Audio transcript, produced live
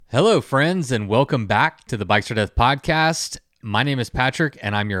Hello, friends, and welcome back to the Bikes or Death podcast. My name is Patrick,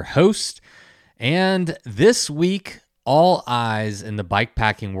 and I'm your host. And this week, all eyes in the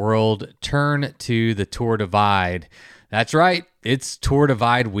bikepacking world turn to the Tour Divide. That's right, it's Tour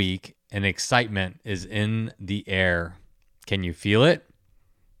Divide week, and excitement is in the air. Can you feel it?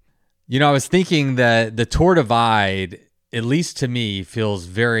 You know, I was thinking that the Tour Divide, at least to me, feels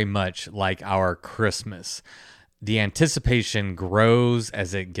very much like our Christmas. The anticipation grows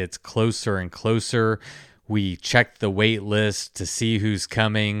as it gets closer and closer. We check the wait list to see who's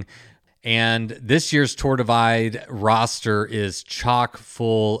coming. And this year's Tour Divide roster is chock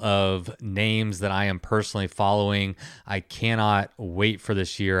full of names that I am personally following. I cannot wait for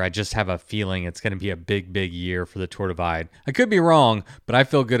this year. I just have a feeling it's going to be a big, big year for the Tour Divide. I could be wrong, but I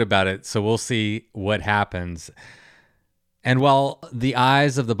feel good about it. So we'll see what happens. And while the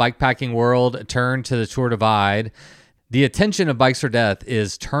eyes of the bikepacking world turn to the Tour Divide, the attention of Bikes or Death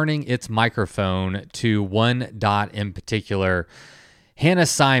is turning its microphone to one dot in particular. Hannah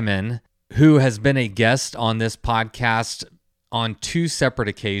Simon, who has been a guest on this podcast on two separate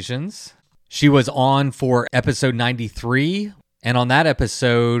occasions. She was on for episode 93, and on that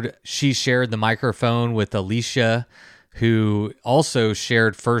episode, she shared the microphone with Alicia, who also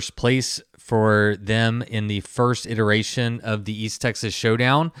shared first place for them in the first iteration of the East Texas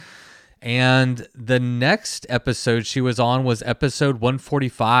Showdown. And the next episode she was on was episode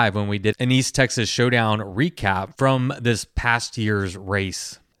 145 when we did an East Texas Showdown recap from this past year's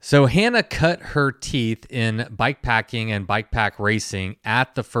race. So Hannah cut her teeth in bikepacking and bikepack racing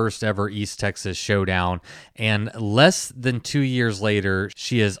at the first ever East Texas Showdown. And less than 2 years later,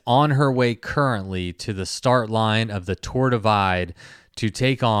 she is on her way currently to the start line of the Tour Divide to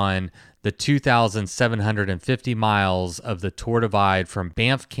take on the 2,750 miles of the Tour Divide from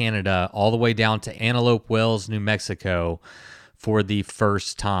Banff, Canada, all the way down to Antelope Wells, New Mexico for the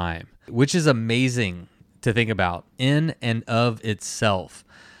first time, which is amazing to think about in and of itself.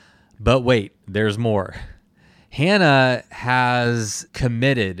 But wait, there's more. Hannah has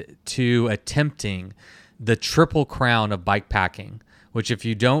committed to attempting the Triple Crown of bikepacking, which, if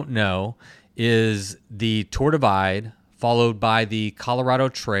you don't know, is the Tour Divide, followed by the Colorado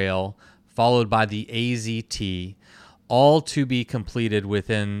Trail, followed by the AZT, all to be completed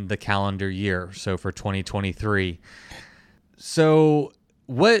within the calendar year, so for 2023. So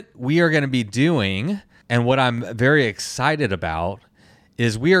what we are going to be doing, and what I'm very excited about,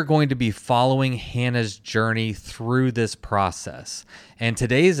 is we are going to be following Hannah's journey through this process. And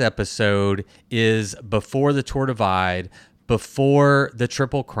today's episode is before the Tour Divide, before the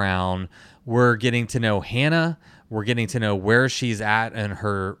Triple Crown. We're getting to know Hannah. We're getting to know where she's at in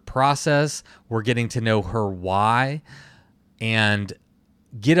her process. We're getting to know her why and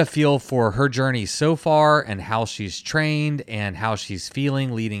get a feel for her journey so far and how she's trained and how she's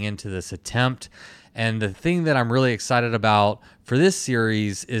feeling leading into this attempt. And the thing that I'm really excited about for this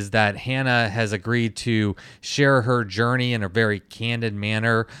series is that Hannah has agreed to share her journey in a very candid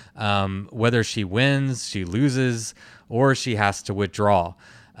manner, whether she wins, she loses, or she has to withdraw.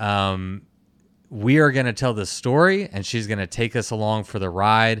 We are going to tell the story, and she's going to take us along for the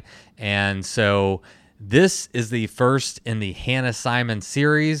ride. And so this is the first in the Hannah Simon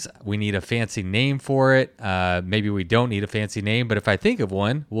series. We need a fancy name for it. Maybe we don't need a fancy name, but if I think of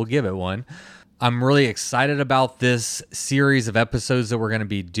one, we'll give it one. I'm really excited about this series of episodes that we're going to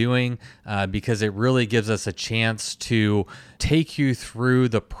be doing because it really gives us a chance to take you through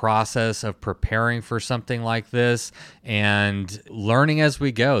the process of preparing for something like this and learning as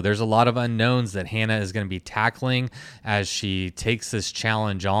we go. There's a lot of unknowns that Hannah is going to be tackling as she takes this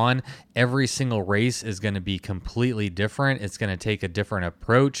challenge on. Every single race is going to be completely different. It's going to take a different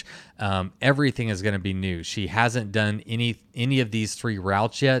approach. Everything is going to be new. She hasn't done any of these three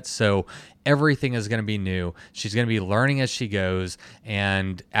routes yet, so everything is going to be new. She's going to be learning as she goes,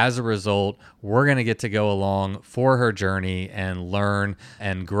 and as a result, we're going to get to go along for her journey and learn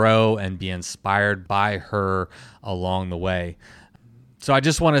and grow and be inspired by her along the way. So I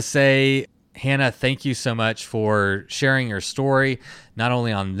just want to say, Hannah, thank you so much for sharing your story, not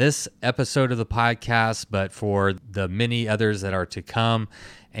only on this episode of the podcast, but for the many others that are to come.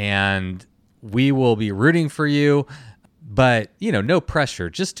 And we will be rooting for you. But, no pressure.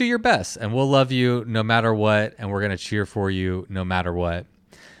 Just do your best, and we'll love you no matter what, and we're going to cheer for you no matter what.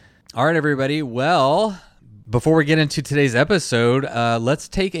 All right, everybody. Well, before we get into today's episode, let's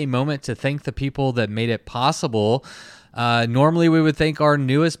take a moment to thank the people that made it possible Normally we would thank our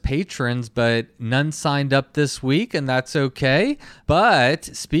newest patrons, but none signed up this week, and that's okay. But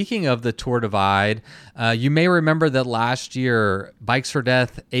speaking of the Tour Divide, you may remember that last year, Bikes for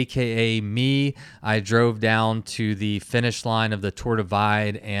Death, aka me, I drove down to the finish line of the Tour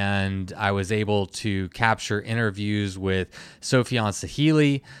Divide, and I was able to capture interviews with Sofiane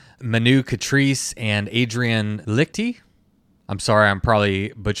Sahili, Manu Catrice, and Adrian Lichty. I'm sorry, I'm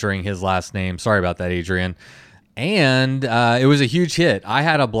probably butchering his last name. Sorry about that, Adrian. And it was a huge hit. I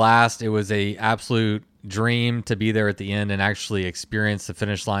had a blast. It was a absolute dream to be there at the end and actually experience the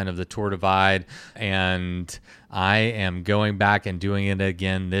finish line of the Tour Divide. And I am going back and doing it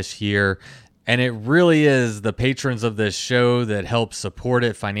again this year. And it really is the patrons of this show that help support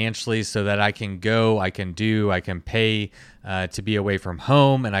it financially so that I can go, I can pay to be away from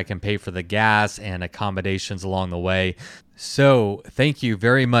home, and I can pay for the gas and accommodations along the way. So thank you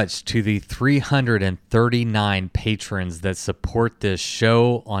very much to the 339 patrons that support this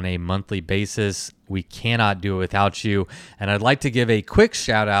show on a monthly basis. We cannot do it without you. And I'd like to give a quick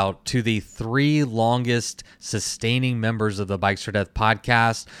shout out to the 3 longest sustaining members of the Bikes for Death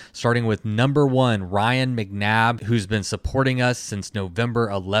podcast, starting with number 1, Ryan McNabb, who's been supporting us since November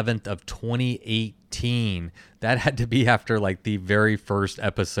 11th of 2018. That had to be after like the very first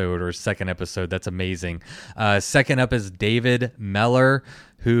episode or second episode. That's amazing. Second up is David Meller,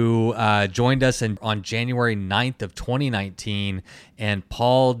 who joined us on January 9th of 2019, and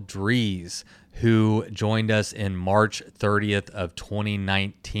Paul Dries, who joined us in March 30th of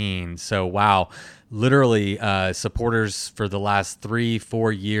 2019. So, wow, literally supporters for the last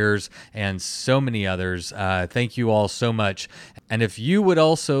 3-4 years and so many others. Thank you all so much. And if you would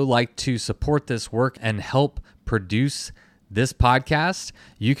also like to support this work and help produce this podcast,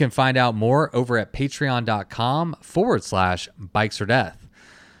 you can find out more over at patreon.com/bikesfordeath.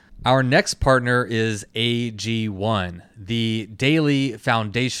 Our next partner is AG1, the daily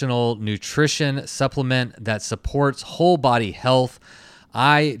foundational nutrition supplement that supports whole body health.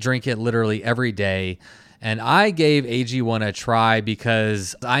 I drink it literally every day, and I gave AG1 a try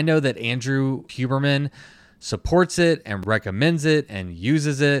because I know that Andrew Huberman supports it and recommends it and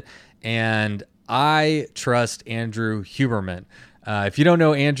uses it, and I trust Andrew Huberman. If you don't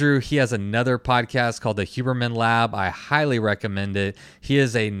know Andrew, he has another podcast called The Huberman Lab. I highly recommend it. He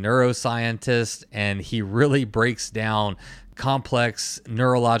is a neuroscientist, and he really breaks down complex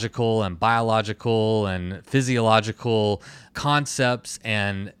neurological and biological and physiological concepts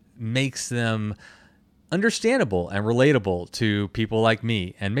and makes them understandable and relatable to people like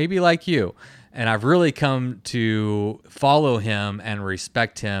me and maybe like you. And I've really come to follow him and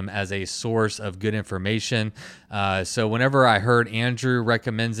respect him as a source of good information. So whenever I heard Andrew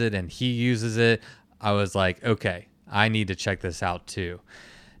recommends it and he uses it, I was like, okay, I need to check this out too.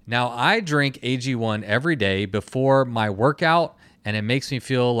 Now, I drink AG1 every day before my workout, and it makes me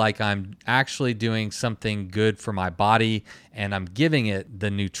feel like I'm actually doing something good for my body and I'm giving it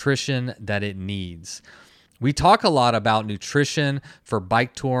the nutrition that it needs. We talk a lot about nutrition for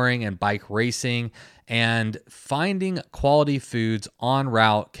bike touring and bike racing, and finding quality foods en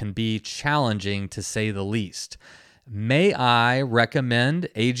route can be challenging to say the least. May I recommend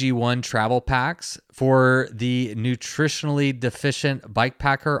AG1 travel packs for the nutritionally deficient bike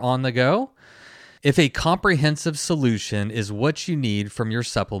packer on the go? If a comprehensive solution is what you need from your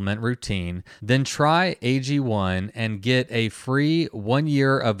supplement routine, then try AG1 and get a free 1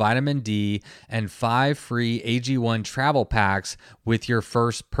 year of vitamin D and 5 free AG1 travel packs with your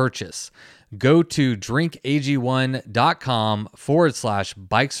first purchase. Go to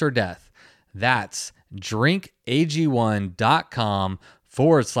drinkag1.com/bikesfordeath. That's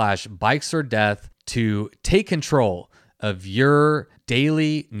drinkag1.com/bikesfordeath to take control of your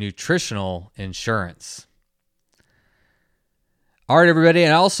daily nutritional insurance. All right, everybody.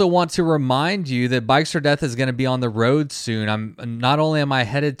 And I also want to remind you that Bikes for Death is going to be on the road soon. Not only am I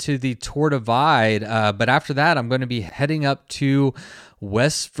headed to the Tour Divide, but after that, I'm going to be heading up to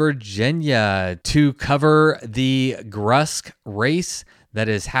West Virginia to cover the Grusk race that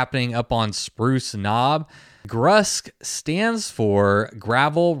is happening up on Spruce Knob. Grusk stands for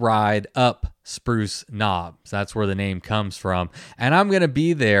Gravel Ride Up Spruce Knob. So that's where the name comes from. And I'm going to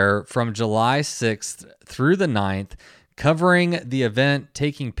be there from July 6th through the 9th, covering the event,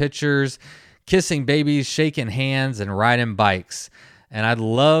 taking pictures, kissing babies, shaking hands, and riding bikes. And I'd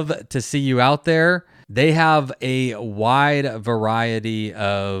love to see you out there. They have a wide variety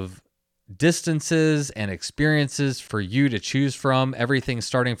of distances and experiences for you to choose from. Everything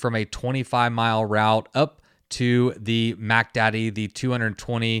starting from a 25-mile route up to the Mac Daddy, the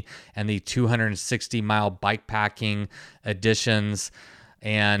 220 and the 260-mile bike packing editions.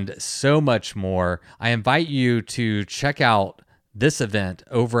 and so much more. I invite you to check out this event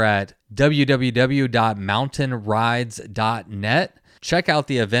over at www.mountainrides.net. Check out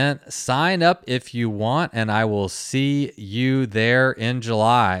the event, sign up if you want, and I will see you there in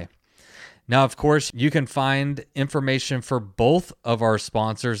July. Now, of course, you can find information for both of our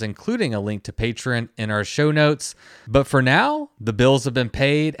sponsors, including a link to Patreon, in our show notes. But for now, the bills have been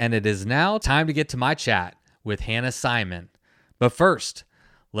paid, and it is now time to get to my chat with Hannah Simon. But first,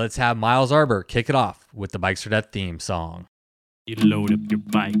 let's have Miles Arbor kick it off with the Bikes for Death theme song. You load up your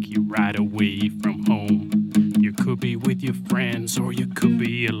bike, you ride away from home. You could be with your friends or you could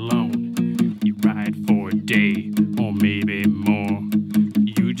be alone. You ride for a day or maybe more.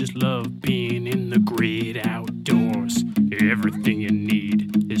 You just love being in the great outdoors. Everything you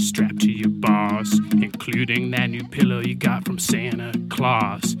need is strapped to your bars, including that new pillow you got from Santa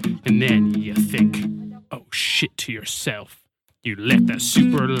Claus. And then you think, oh shit, to yourself. You left that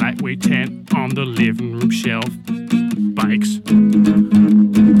super lightweight tent on the living room shelf. Bikes or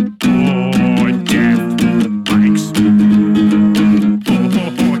death. Bikes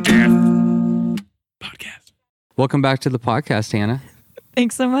or death. Podcast. Welcome back to the podcast, Hannah.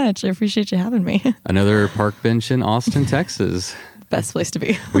 Thanks so much. I appreciate you having me. Another park bench in Austin, Texas. Best place to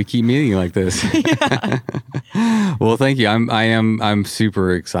be. We keep meeting like this. Yeah. Well, thank you. I'm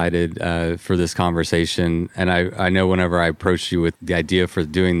super excited for this conversation, and I know whenever I approached you with the idea for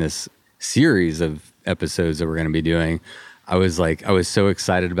doing this series of episodes that we're going to be doing, I was so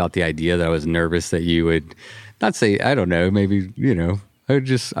excited about the idea that I was nervous that you would not say, I don't know, maybe, I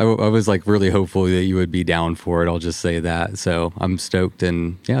was like really hopeful that you would be down for it. I'll just say that. So I'm stoked,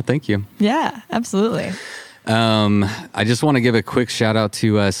 and yeah, thank you. Yeah, absolutely. I just want to give a quick shout out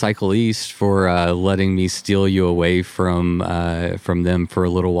to Cycle East for letting me steal you away from them for a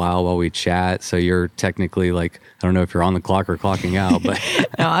little while we chat. So you're technically I don't know if you're on the clock or clocking out, but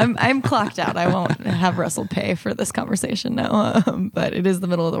No, I'm clocked out. I won't have Russell pay for this conversation now, but it is the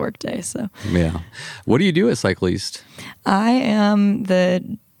middle of the workday. So yeah. What do you do at Cycle East? I am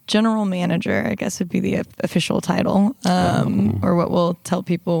the general manager, I guess would be the official title, or what we'll tell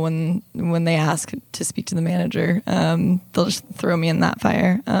people when they ask to speak to the manager. They'll just throw me in that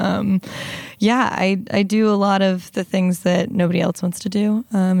fire. I do a lot of the things that nobody else wants to do,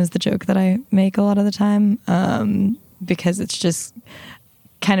 is the joke that I make a lot of the time, because it's just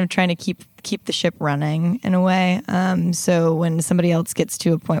kind of trying to keep the ship running in a way. So when somebody else gets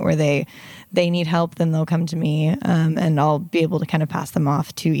to a point where they need help, then they'll come to me, and I'll be able to kind of pass them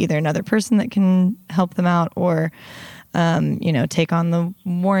off to either another person that can help them out, or take on the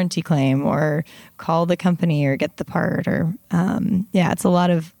warranty claim, or call the company, or get the part, or it's a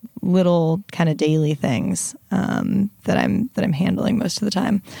lot of little kind of daily things that I'm handling most of the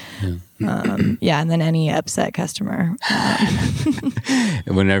time. And then any upset customer.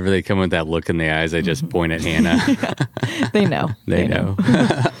 Whenever they come with that look in the eyes, I just point at Hannah. Yeah, they know. They know.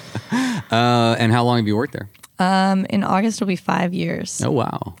 And how long have you worked there? In August will be 5 years. Oh,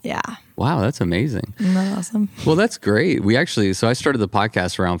 wow. Yeah. Wow, that's amazing. Isn't that awesome? Well, that's great. So I started the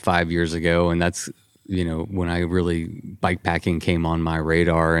podcast around 5 years ago, and that's, when I really bikepacking came on my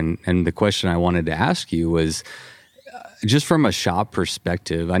radar. And the question I wanted to ask you was, just from a shop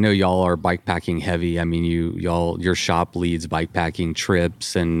perspective, I know y'all are bikepacking heavy. I mean, your shop leads bikepacking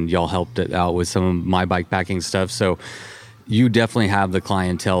trips, and y'all helped it out with some of my bikepacking stuff. So you definitely have the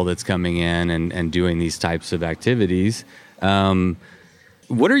clientele that's coming in and doing these types of activities.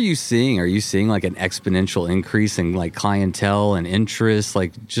 What are you seeing? Are you seeing like an exponential increase in like clientele and interest?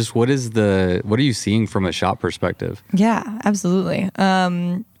 Like, just what are you seeing from a shop perspective? Yeah, absolutely.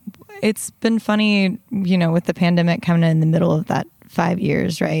 It's been funny, with the pandemic coming in the middle of that 5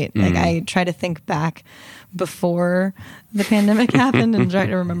 years, right? Like, I try to think back before the pandemic happened and try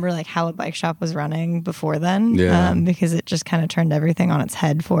to remember like how a bike shop was running before then, because it just kind of turned everything on its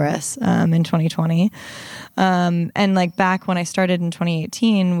head for us in 2020. And like back when I started in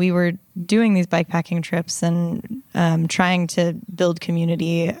 2018, we were doing these bikepacking trips and trying to build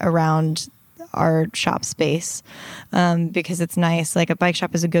community around our shop space, because it's nice. Like, a bike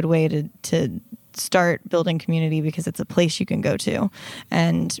shop is a good way to start building community, because it's a place you can go to.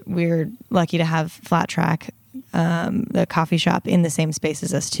 And we're lucky to have Flat Track, the coffee shop, in the same space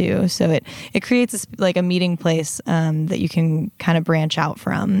as us too. So it creates a meeting place that you can kind of branch out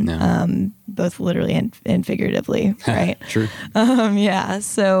from, both literally and figuratively, right? True.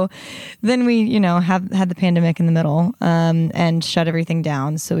 So then we, had the pandemic in the middle, and shut everything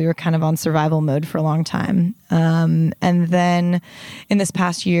down. So we were kind of on survival mode for a long time. And then in this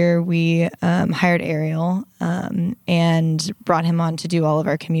past year, we hired Ariel and brought him on to do all of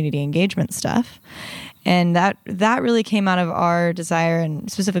our community engagement stuff. And that really came out of our desire,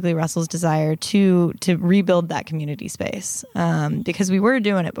 and specifically Russell's desire to rebuild that community space, because we were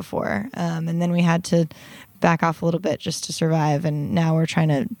doing it before, and then we had to back off a little bit just to survive. And now we're trying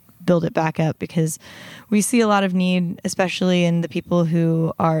to build it back up because we see a lot of need, especially in the people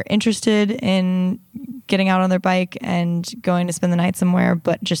who are interested in getting out on their bike and going to spend the night somewhere,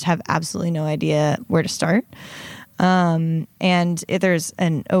 but just have absolutely no idea where to start. And there's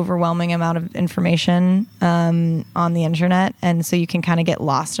an overwhelming amount of information on the internet, and so you can kind of get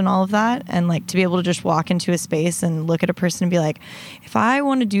lost in all of that. And like to be able to just walk into a space and look at a person and be like, if I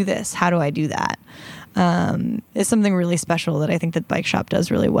want to do this, how do I do that? Is something really special that I think that Bike Shop does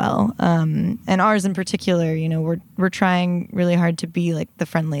really well. And ours in particular, you know, we're trying really hard to be like the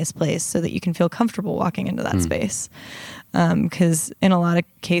friendliest place so that you can feel comfortable walking into that space. Because in a lot of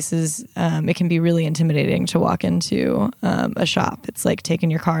cases, it can be really intimidating to walk into a shop. It's like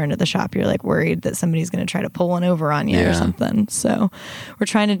taking your car into the shop. You're like worried that somebody's going to try to pull one over on you or something. So we're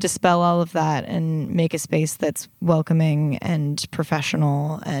trying to dispel all of that and make a space that's welcoming and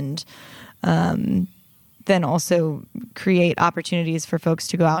professional, and then also create opportunities for folks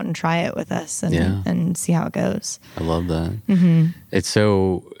to go out and try it with us and see how it goes. I love that. Mm-hmm. It's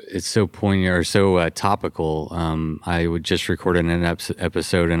so poignant or so topical. I would just recorded an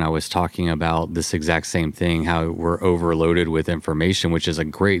episode and I was talking about this exact same thing, how we're overloaded with information, which is a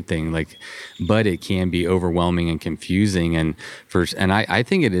great thing, but it can be overwhelming and confusing. And I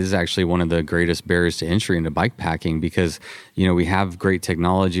think it is actually one of the greatest barriers to entry into bike packing, because, you know, we have great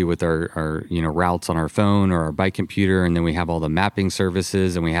technology with our you know, routes on our phone or our bike computer, and then we have all the mapping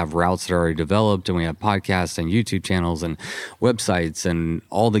services, and we have routes that are already developed, and we have podcasts and YouTube channels and websites and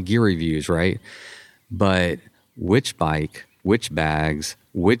all the gear reviews, right? But which bike, which bags,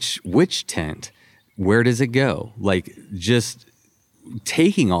 which tent, where does it go? Like, just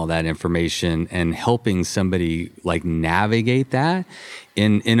taking all that information and helping somebody like navigate that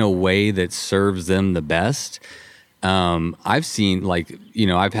in a way that serves them the best. I've seen, like, you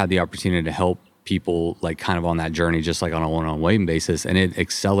know, I've had the opportunity to help people like kind of on that journey, just like on a one-on-one basis, and it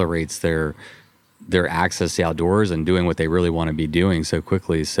accelerates their access to outdoors and doing what they really want to be doing so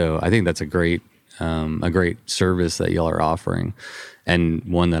quickly. So I think that's a great service that y'all are offering, and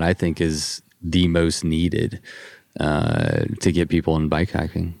one that I think is the most needed to get people in bike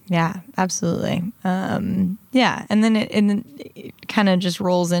hacking. Yeah, absolutely. Yeah. And then it kind of just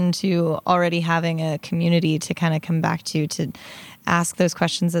rolls into already having a community to kind of come back to ask those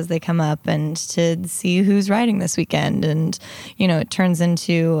questions as they come up, and to see who's riding this weekend. And, you know, it turns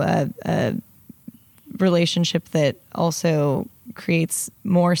into a relationship that also creates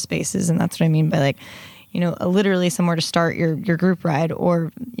more spaces. And that's what I mean by, like, you know, literally somewhere to start your group ride,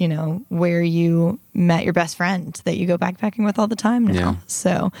 or, you know, where you met your best friend that you go backpacking with all the time now. Yeah.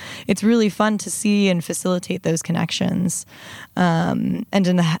 So it's really fun to see and facilitate those connections, and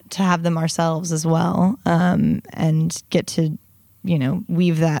to have them ourselves as well, and get to, you know,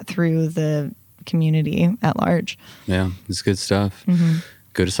 weave that through the community at large. Yeah, it's good stuff. Mm-hmm.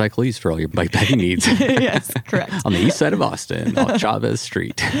 Go to Cycle East for all your bikepacking needs. Yes, correct. On the east side of Austin, on Chavez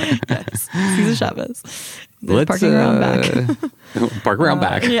Street. Yes, Cesar Chavez. Parking around back. Park around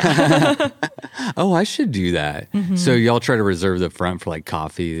back. Yeah. Oh, I should do that. Mm-hmm. So y'all try to reserve the front for like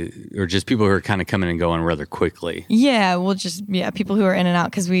coffee, or just people who are kind of coming and going rather quickly? Yeah, people who are in and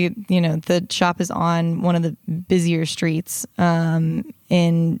out, because the shop is on one of the busier streets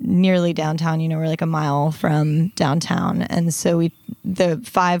in nearly downtown. You know, we're like a mile from downtown, and so the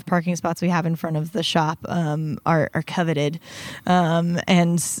 5 parking spots we have in front of the shop are coveted,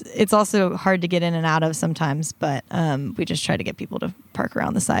 and it's also hard to get in and out of sometimes. But we just try to get people to park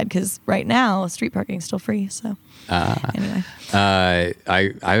around the side, because right now street parking is still free. So anyway,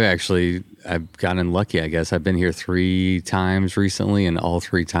 I've gotten lucky, I guess. I've been here 3 times recently, and all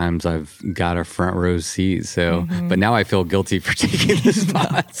 3 times I've got a front row seat. So, but now I feel guilty for taking the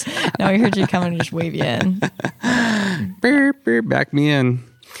spots. No, I heard you come and just wave you in. Back me in.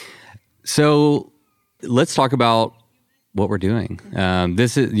 So let's talk about what we're doing.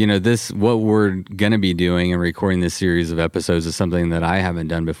 What we're going to be doing and recording this series of episodes is something that I haven't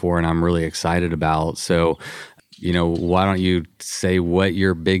done before, and I'm really excited about. So, you know, why don't you say what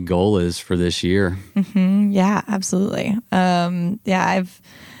your big goal is for this year? Mm-hmm. Yeah, absolutely. I've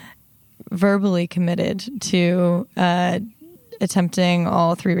verbally committed to attempting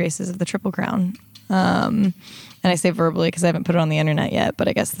all 3 races of the Triple Crown. And I say verbally because I haven't put it on the internet yet, but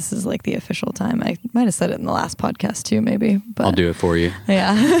I guess this is like the official time. I might have said it in the last podcast too, maybe. But I'll do it for you.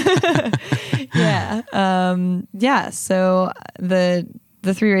 Yeah. Yeah. So the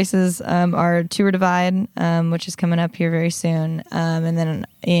the 3 races are Tour Divide, which is coming up here very soon. And then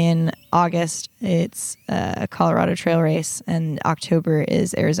in August, it's a Colorado Trail Race, and October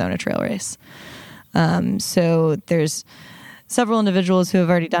is Arizona Trail Race. So there's several individuals who have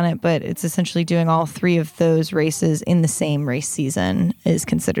already done it, but it's essentially doing all 3 of those races in the same race season is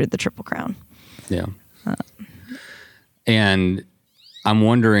considered the Triple Crown. Yeah. And I'm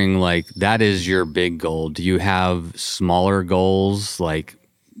wondering, like, that is your big goal. Do you have smaller goals? Like,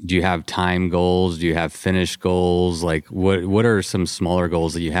 do you have time goals? Do you have finish goals? Like, what are some smaller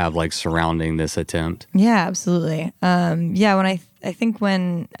goals that you have, like, surrounding this attempt? Yeah, absolutely. Yeah, when I think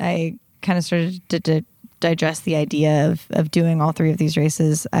when I kind of started to digest the idea of doing all 3 of these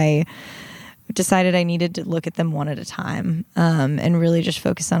races, I decided I needed to look at them one at a time, and really just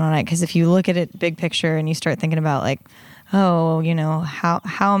focus on it. Because if you look at it big picture and you start thinking about, like, oh, you know, how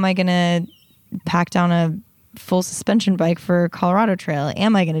am I going to pack down a full suspension bike for Colorado Trail?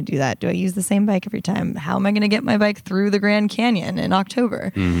 Am I going to do that? Do I use the same bike every time? How am I going to get my bike through the Grand Canyon in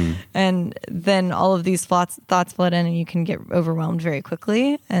October? Mm-hmm. And then all of these thoughts flood in, and you can get overwhelmed very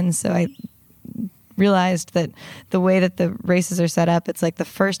quickly. And so I realized that the way that the races are set up, it's like the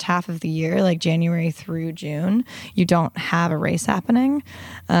first half of the year, like January through June, you don't have a race happening.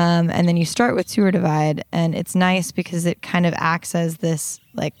 And then you start with Tour Divide, and it's nice because it kind of acts as this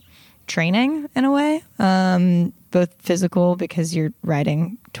like training in a way, both physical because you're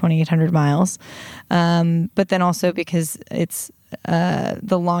riding 2,800 miles, but then also because it's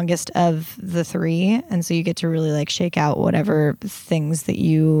the longest of the 3, and so you get to really like shake out whatever things that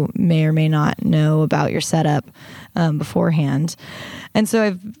you may or may not know about your setup beforehand. And so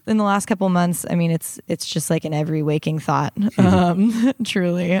I've, in the last couple of months, I mean, it's just like in every waking thought.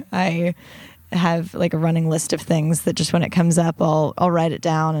 Truly, I have like a running list of things that just when it comes up, I'll write it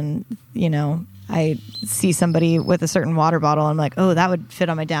down, and you know, I see somebody with a certain water bottle, I'm like, oh, that would fit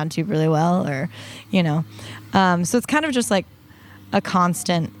on my down tube really well, or you know, so it's kind of just like a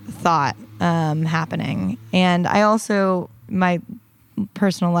constant thought happening. And I also, my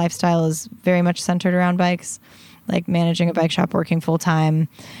personal lifestyle is very much centered around bikes, like managing a bike shop, working full time,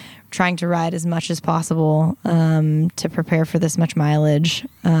 trying to ride as much as possible to prepare for this much mileage.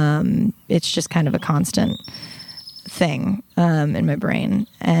 It's just kind of a constant thing in my brain.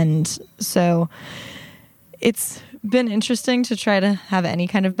 And so it's been interesting to try to have any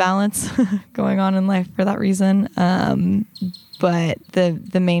kind of balance going on in life for that reason. But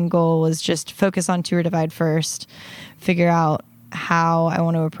the main goal was just focus on Tour Divide first, figure out how I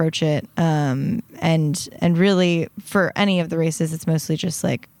want to approach it. And really for any of the races, it's mostly just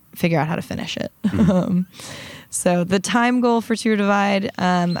like figure out how to finish it. Mm-hmm. So the time goal for Tour Divide,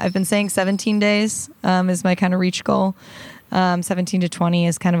 I've been saying 17 days is my kind of reach goal. 17 to 20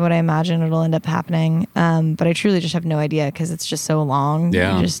 is kind of what I imagine it'll end up happening. But I truly just have no idea because it's just so long.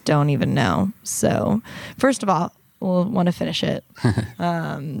 Yeah. You just don't even know. So first of all, we'll want to finish it.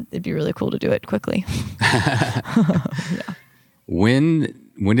 It'd be really cool to do it quickly. Yeah. When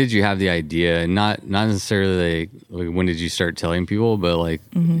did you have the idea? Not necessarily like when did you start telling people, but like,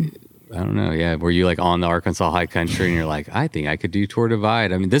 I don't know. Yeah. Were you like on the Arkansas high country and you're like, I think I could do Tour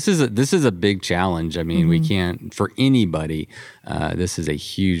Divide. I mean, this is a big challenge. I mean, we can't, for anybody, this is a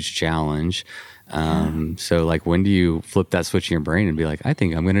huge challenge. So like, when do you flip that switch in your brain and be like, I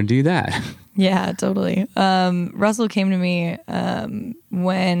think I'm going to do that? Yeah, totally. Russell came to me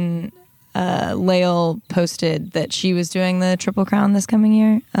when Lael posted that she was doing the Triple Crown this coming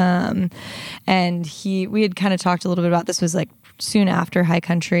year. And we had kind of talked a little bit about this, was like soon after high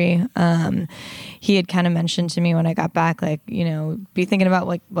country. He had kind of mentioned to me when I got back, like, you know, be thinking about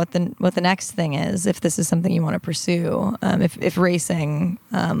like what the next thing is, if this is something you want to pursue, if racing,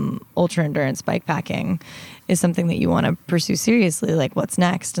 ultra endurance bike packing is something that you want to pursue seriously, like what's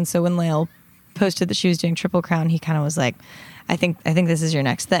next. And so when Lael posted that she was doing Triple Crown, he kind of was like, I think this is your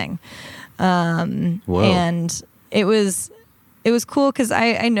next thing. And it was cool because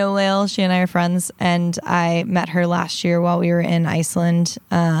I know Lael. She and I are friends, and I met her last year while we were in Iceland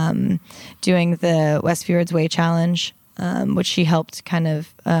doing the Westfjords Way Challenge, which she helped kind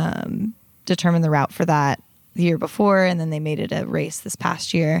of determine the route for that the year before, and then they made it a race this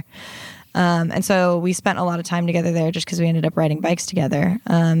past year. And so we spent a lot of time together there just because we ended up riding bikes together.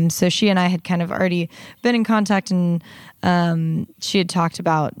 So she and I had kind of already been in contact, and she had talked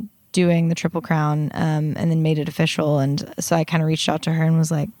about doing the Triple Crown and then made it official. And so I kind of reached out to her and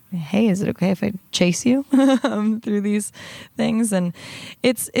was like, hey, is it okay if I chase you through these things? And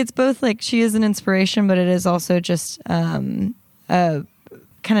it's both like she is an inspiration, but it is also just a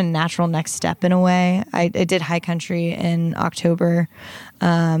kind of natural next step in a way. I did high country in October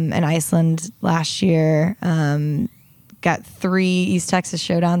in Iceland last year. got 3 East Texas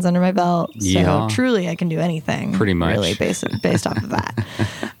showdowns under my belt. So Yeah. truly I can do anything. Pretty much. Really based off of that.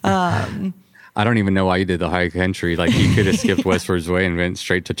 I don't even know why you did the high country. Like you could have skipped Westward's Way and went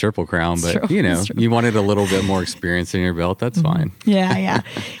straight to Triple Crown, but true. you know, It's true. you wanted a little bit more experience in your belt. That's fine. Yeah.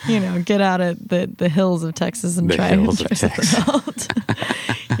 Get out of the hills of Texas and The try hills and of try Texas. something else.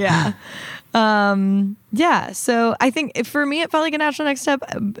 Yeah. So I think for me, it felt like a natural next step.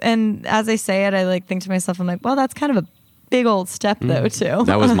 And as I say it, I like think to myself, I'm like, well, that's kind of a big old step though, too.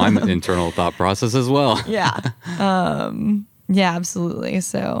 That was my internal thought process as well. Yeah. Yeah, absolutely.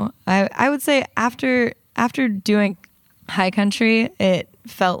 So I would say after doing high country, it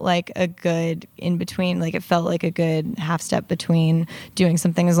felt like a good in between. Like it felt like a good half step between doing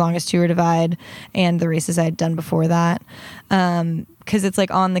something as long as Tour Divide and the races I had done before that. Because it's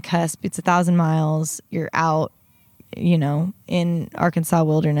like on the cusp. It's 1,000 miles. You're out, in Arkansas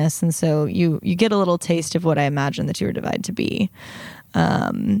wilderness, and so you get a little taste of what I imagine the Tour Divide to be.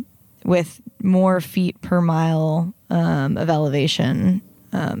 With more feet per mile of elevation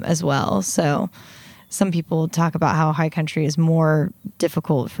as well. So some people talk about how high country is more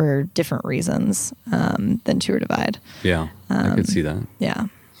difficult for different reasons than Tour Divide. Yeah, I could see that. Yeah.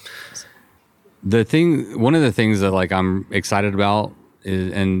 One of the things that like I'm excited about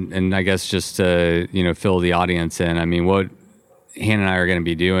is, and I guess just to, fill the audience in, I mean, what Hannah and I are going to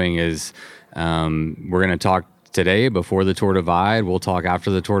be doing is we're going to talk today before the Tour Divide. We'll talk after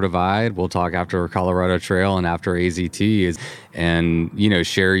the Tour Divide. We'll talk after Colorado Trail and after AZT and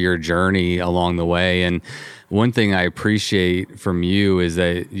share your journey along the way. And one thing I appreciate from you is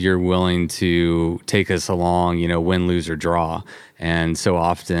that you're willing to take us along, win, lose, or draw. And so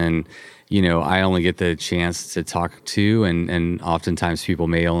often, I only get the chance to talk to, and oftentimes people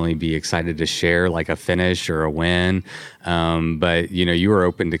may only be excited to share like a finish or a win. But, you were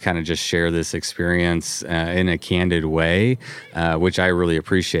open to kind of just share this experience in a candid way, which I really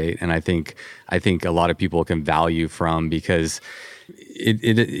appreciate. And I think a lot of people can value from, because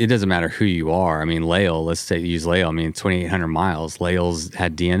it doesn't matter who you are. I mean, Lael, use Lael. I mean, 2,800 miles. Lael's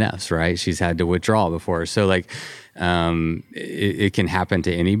had DNFs, right? She's had to withdraw before. So like, it can happen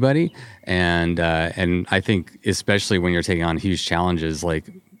to anybody. And I think especially when you're taking on huge challenges, like,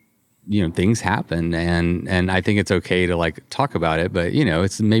 things happen, and I think it's okay to like talk about it, but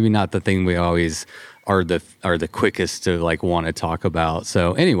it's maybe not the thing we always are the quickest to like want to talk about.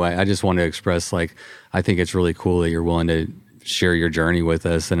 So anyway, I just want to express, like, I think it's really cool that you're willing to share your journey with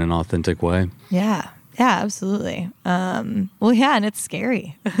us in an authentic way. Yeah, absolutely. Well, yeah, and it's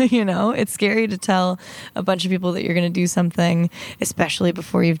scary. It's scary to tell a bunch of people that you're going to do something, especially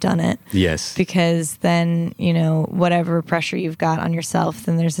before you've done it. Yes. Because then, whatever pressure you've got on yourself,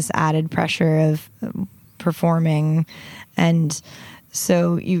 then there's this added pressure of performing. And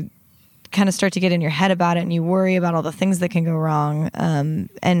so you kind of start to get in your head about it, and you worry about all the things that can go wrong.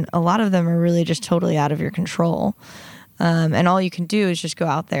 And a lot of them are really just totally out of your control. And all you can do is just go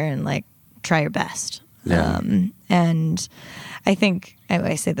out there and like try your best. Yeah. And I think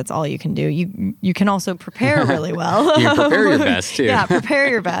I say that's all you can do. You can also prepare really well. You can prepare your best too. Yeah, prepare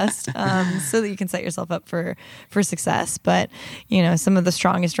your best so that you can set yourself up for success. But some of the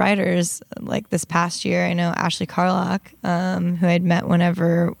strongest riders, like this past year, I know Ashley Carlock, who I'd met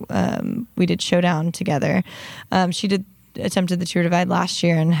whenever we did Showdown together. She attempted the Tour Divide last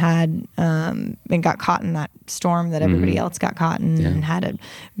year and had and got caught in that storm that everybody else got caught in, and had a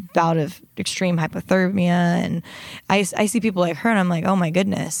bout of extreme hypothermia. And I see people like her, and I'm like, oh my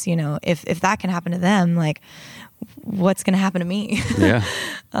goodness, if that can happen to them, like, what's going to happen to me? Yeah.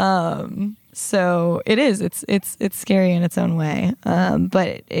 So it's scary in its own way,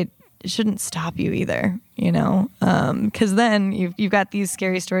 but it shouldn't stop you either, because then you've got these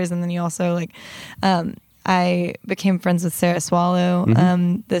scary stories, and then you also like. I became friends with Sarah Swallow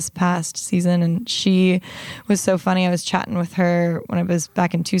this past season, and she was so funny. I was chatting with her when I was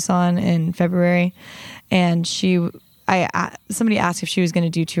back in Tucson in February, and somebody asked if she was going to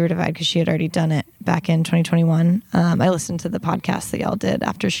do Tour Divide because she had already done it back in 2021. I listened to the podcast that y'all did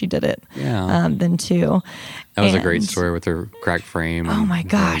after she did it. Yeah. Then too. That was a great story with her cracked frame. Oh my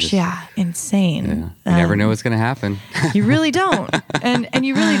gosh. Insane. Yeah. You never know what's going to happen. You really don't. And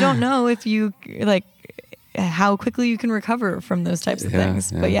you really don't know if you like how quickly you can recover from those types of things.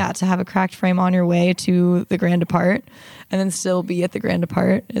 Yeah. But yeah, to have a cracked frame on your way to the Grand Depart and then still be at the Grand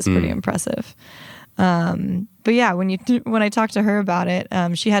Depart is pretty impressive. But yeah, when I talked to her about it,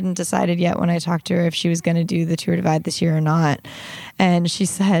 she hadn't decided yet when I talked to her if she was going to do the Tour Divide this year or not. And she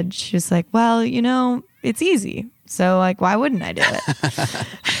was like, well, it's easy. So like, why wouldn't I do it?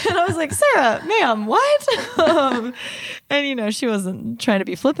 And I was like, Sarah, ma'am, what? And she wasn't trying to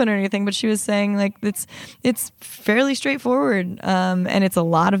be flippant or anything, but she was saying like it's fairly straightforward, and it's a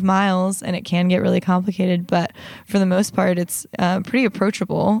lot of miles, and it can get really complicated, but for the most part, it's pretty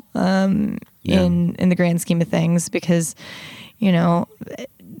approachable in the grand scheme of things, because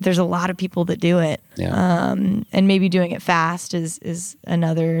there's a lot of people that do it, and maybe doing it fast is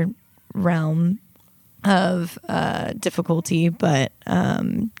another realm of difficulty, but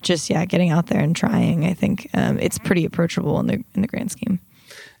just getting out there and trying, I think it's pretty approachable in the grand scheme.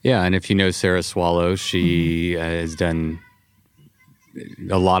 Yeah, and if you know Sarah Swallow, she has done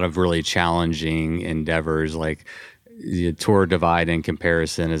a lot of really challenging endeavors, like the Tour Divide in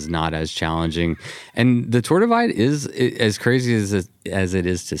comparison is not as challenging. And the Tour Divide is, as crazy as it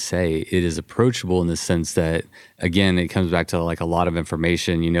is to say, it is approachable in the sense that, again, it comes back to like a lot of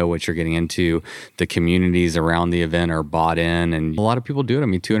information. You know what you're getting into. The communities around the event are bought in, and a lot of people do it. I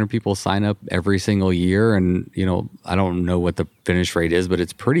mean, 200 people sign up every single year, and I don't know what the finish rate is, but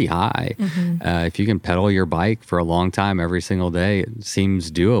it's pretty high. If you can pedal your bike for a long time every single day, it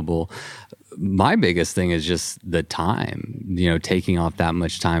seems doable. My biggest thing is just the time, taking off that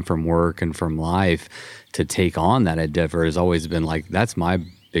much time from work and from life to take on that endeavor has always been like, that's my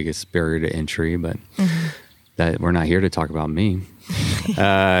biggest barrier to entry, but that we're not here to talk about me.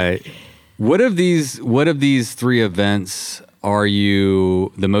 What of these 3 events are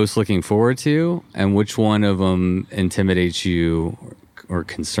you the most looking forward to, and which one of them intimidates you or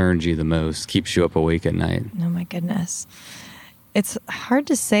concerns you the most, keeps you up awake at night? Oh my goodness. It's hard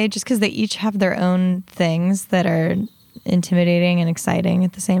to say, just because they each have their own things that are intimidating and exciting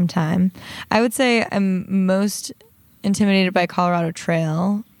at the same time. I would say I'm most intimidated by Colorado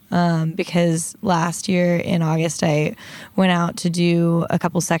Trail, because last year in August I went out to do a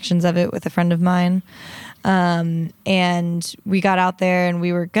couple sections of it with a friend of mine. And we got out there and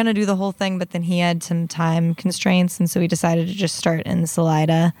we were going to do the whole thing, but then he had some time constraints. And so we decided to just start in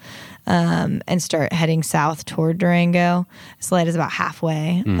Salida, and start heading south toward Durango. Salida is about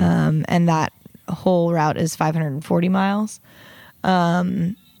halfway. And that whole route is 540 miles.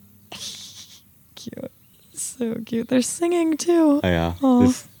 Cute. So cute. They're singing too. Oh, yeah.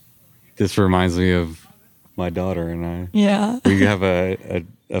 Oh. This reminds me of my daughter and I. Yeah. We have a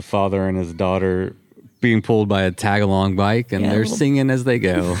father and his daughter being pulled by a tag-along bike, and they're singing as they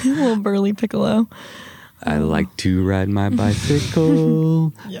go. Little burly piccolo. I like to ride my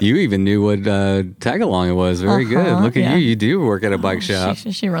bicycle. You even knew what tag-along it was. Very good. Look at you. You do work at a bike shop.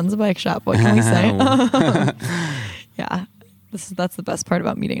 She runs a bike shop. What can we say? Yeah. That's the best part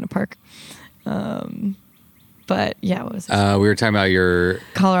about meeting in a park. But yeah, what was it? We were talking about your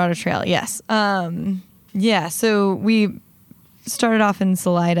Colorado Trail. Yes. So we started off in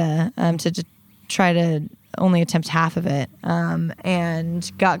Salida to try to only attempt half of it,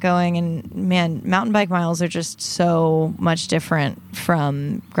 and got going. And man, mountain bike miles are just so much different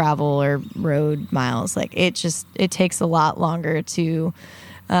from gravel or road miles. Like it takes a lot longer to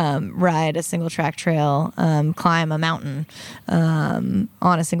ride a single track trail, climb a mountain on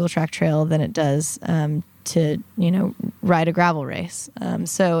a single track trail than it does to ride a gravel race.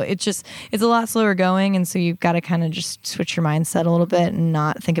 So it's a lot slower going, and so you've got to kind of just switch your mindset a little bit and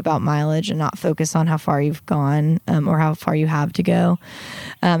not think about mileage and not focus on how far you've gone or how far you have to go,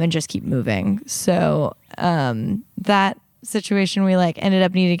 and just keep moving. So that situation, we ended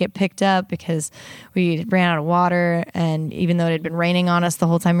up needing to get picked up because we ran out of water, and even though it had been raining on us the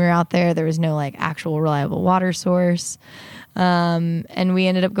whole time we were out there was no actual reliable water source. And we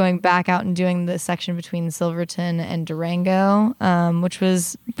ended up going back out and doing the section between Silverton and Durango, which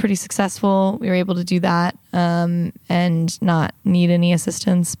was pretty successful. We were able to do that, and not need any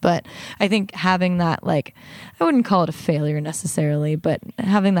assistance. But I think having that, I wouldn't call it a failure necessarily, but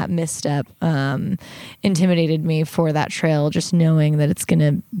having that misstep, intimidated me for that trail, just knowing that it's going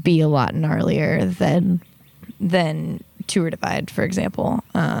to be a lot gnarlier than Tour Divide, for example.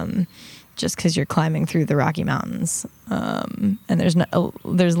 Just because you're climbing through the Rocky Mountains, and there's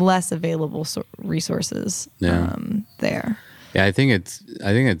less available resources there. Yeah, I think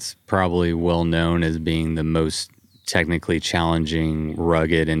it's probably well known as being the most technically challenging,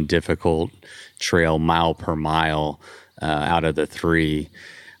 rugged, and difficult trail mile per mile out of the 3.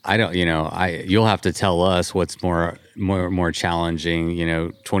 You'll have to tell us what's more challenging.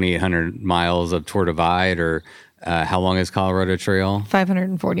 2,800 miles of Tour Divide, or how long is Colorado Trail?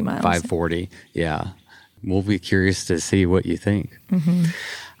 540 miles. 540, yeah. We'll be curious to see what you think. Mm-hmm.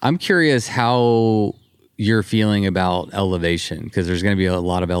 I'm curious how you're feeling about elevation, because there's going to be a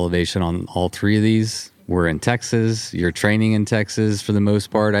lot of elevation on all 3 of these. We're in Texas. You're training in Texas for the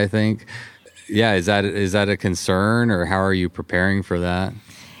most part, I think. Yeah, is that a concern, or how are you preparing for that?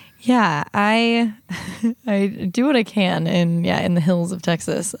 Yeah, I I do what I can in the hills of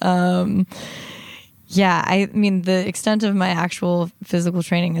Texas. Yeah, I mean, the extent of my actual physical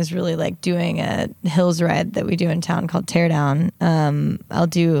training is really like doing a hills ride that we do in town called Teardown. I'll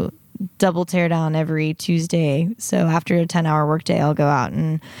do double Teardown every Tuesday. So after a 10-hour workday, I'll go out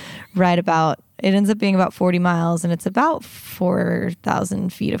and ride it ends up being about 40 miles, and it's about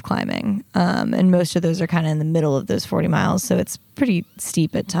 4,000 feet of climbing. And most of those are kind of in the middle of those 40 miles. So it's pretty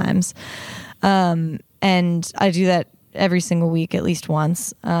steep at times. And I do that every single week, at least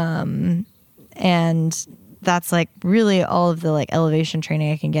once. And that's like really all of the like elevation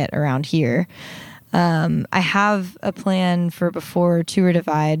training I can get around here. I have a plan for before Tour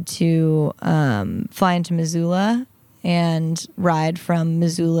Divide to fly into Missoula and ride from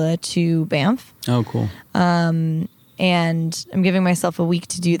Missoula to Banff. Oh, cool. And I'm giving myself a week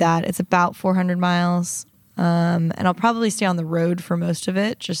to do that. It's about 400 miles. And I'll probably stay on the road for most of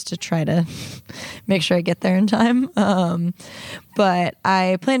it just to try to make sure I get there in time. But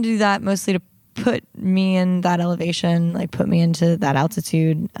I plan to do that mostly to put me in that elevation, like put me into that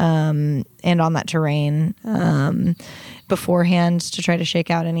altitude, and on that terrain, beforehand to try to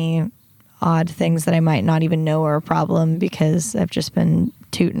shake out any odd things that I might not even know are a problem because I've just been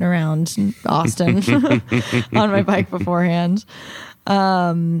tooting around Austin on my bike beforehand.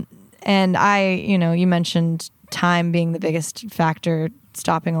 And you mentioned time being the biggest factor,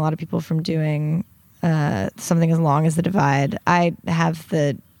 stopping a lot of people from doing something as long as the Divide. I have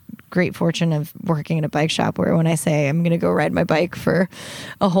the great fortune of working in a bike shop where when I say I'm going to go ride my bike for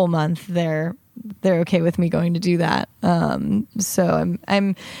a whole month, they're okay with me going to do that. So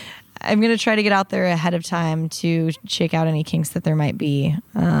I'm going to try to get out there ahead of time to shake out any kinks that there might be.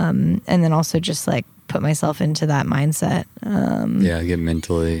 And then also just like put myself into that mindset. Get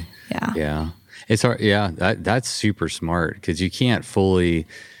mentally. Yeah. It's hard. Yeah. That's super smart because you can't fully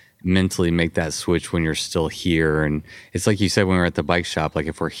mentally make that switch when you're still here. And it's like you said, when we're at the bike shop, like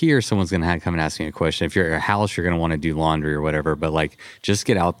if we're here, someone's going to come and ask me a question. If you're at your house, you're going to want to do laundry or whatever, but like just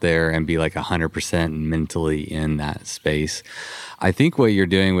get out there and be like 100% mentally in that space. I think what you're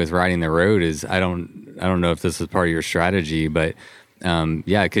doing with riding the road is, I don't know if this is part of your strategy, but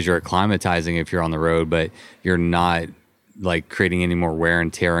because you're acclimatizing if you're on the road, but you're not like creating any more wear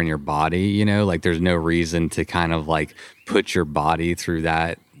and tear on your body, like there's no reason to kind of like put your body through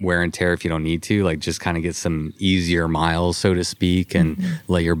that wear and tear if you don't need to, like just kind of get some easier miles, so to speak, and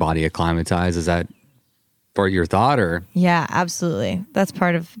let your body acclimatize. Is that part of your thought or? Yeah, absolutely. That's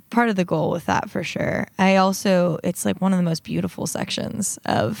part of the goal with that for sure. It's like one of the most beautiful sections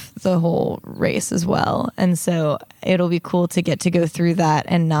of the whole race as well. And so it'll be cool to get to go through that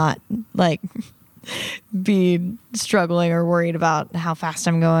and not like be struggling or worried about how fast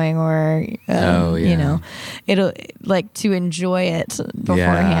I'm going or, it'll like to enjoy it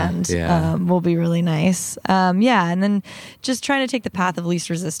beforehand will be really nice. And then just trying to take the path of least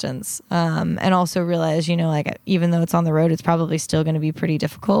resistance, and also realize, like even though it's on the road, it's probably still going to be pretty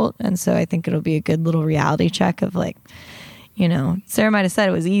difficult. And so I think it'll be a good little reality check of like, Sarah might have said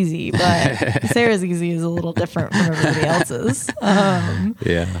it was easy, but Sarah's easy is a little different from everybody else's.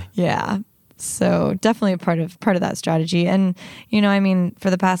 Yeah. So definitely a part of that strategy. And, for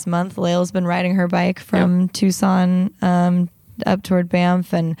the past month, Lael's been riding her bike from Tucson up toward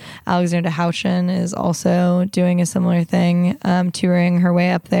Banff, and Alexander Houchen is also doing a similar thing, touring her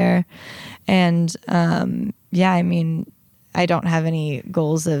way up there. And I don't have any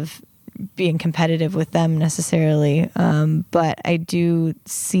goals of being competitive with them necessarily, but I do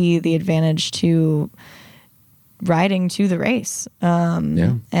see the advantage to riding to the race.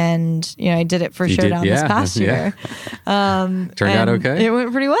 And, I did it for Showdown this past year. Turned out okay. It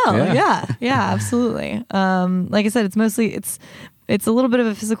went pretty well. Yeah, absolutely. Like I said, it's a little bit of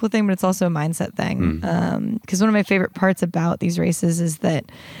a physical thing, but it's also a mindset thing. Because one of my favorite parts about these races is that,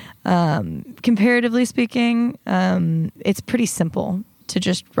 comparatively speaking, it's pretty simple to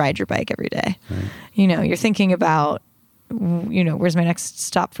just ride your bike every day. Right. You're thinking about, where's my next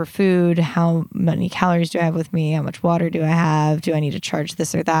stop for food? How many calories do I have with me? How much water do I have? Do I need to charge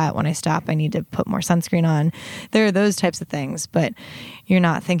this or that? When I stop, I need to put more sunscreen on. There are those types of things, but you're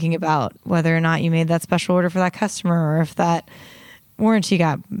not thinking about whether or not you made that special order for that customer, or if that warranty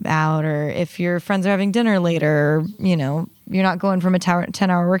got out, or if your friends are having dinner later, or, you're not going from a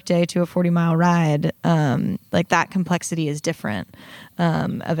 10-hour workday to a 40-mile ride. Like that complexity is different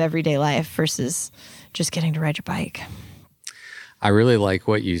of everyday life versus just getting to ride your bike. I really like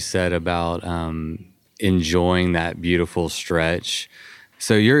what you said about enjoying that beautiful stretch.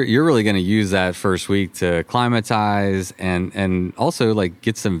 So you're really going to use that first week to acclimatize and also like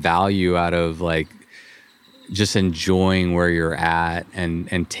get some value out of like just enjoying where you're at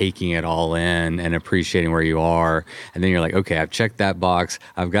and taking it all in and appreciating where you are. And then you're like, okay, I've checked that box.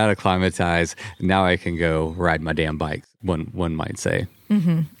 I've got to climatize. Now I can go ride my damn bike, one might say.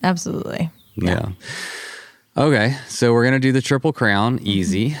 Absolutely. Yeah. Okay. So we're going to do the Triple Crown.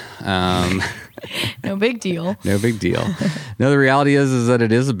 Easy. No big deal. No big deal. No, the reality is that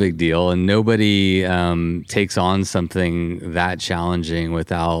it is a big deal, and nobody takes on something that challenging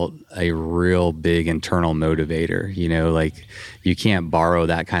without a real big internal motivator. You know, like you can't borrow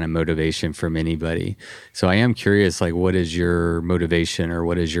that kind of motivation from anybody. So I am curious, like, what is your motivation or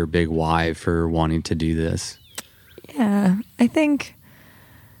what is your big why for wanting to do this? Yeah, I think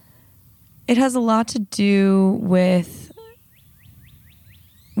it has a lot to do with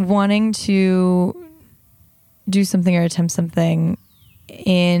wanting to do something or attempt something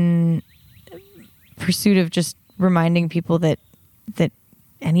in pursuit of just reminding people that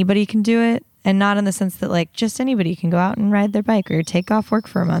anybody can do it, and not in the sense that like just anybody can go out and ride their bike or take off work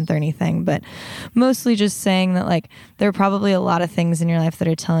for a month or anything, but mostly just saying that like there are probably a lot of things in your life that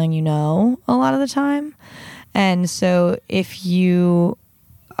are telling you no a lot of the time. And so if you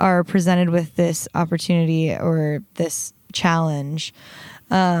are presented with this opportunity or this challenge,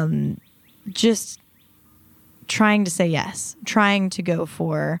 just trying to say yes, trying to go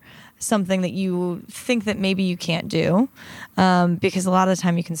for something that you think that maybe you can't do, because a lot of the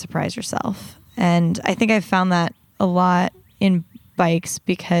time you can surprise yourself. And I think I've found that a lot in bikes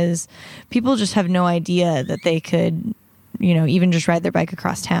because people just have no idea that they could, you know, even just ride their bike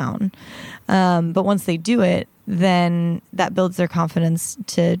across town. But once they do it, then that builds their confidence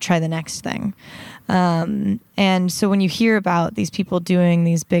to try the next thing. And so when you hear about these people doing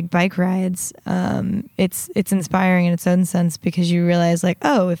these big bike rides, it's inspiring in its own sense because you realize like,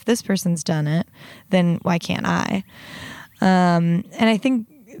 oh, if this person's done it, then why can't I? And I think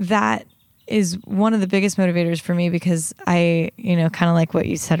that is one of the biggest motivators for me because I, you know, kind of like what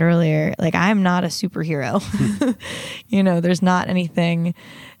you said earlier, like I'm not a superhero. You know, there's not anything,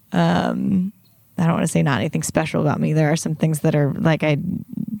 I don't want to say not anything special about me. There are some things that are like I,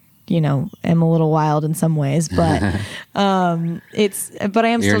 you know, am a little wild in some ways, but but I am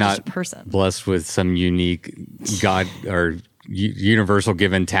You're still not just a person. blessed with some unique God or universal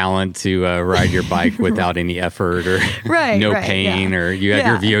given talent to ride your bike without any effort or no pain, yeah. or you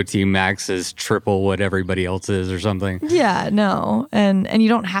have your VOT max is triple what everybody else is or something. Yeah, no. And you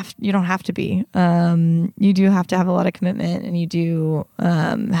don't have to be. You do have to have a lot of commitment, and you do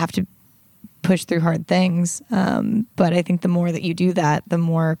have to push through hard things. But I think the more that you do that, the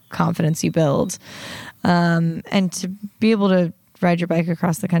more confidence you build. And to be able to ride your bike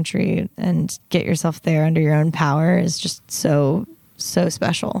across the country and get yourself there under your own power is just so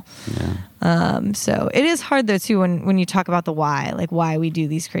special. Yeah. So it is hard though too when you talk about the why, like why we do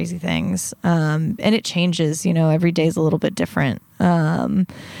these crazy things. And it changes, you know, every day is a little bit different.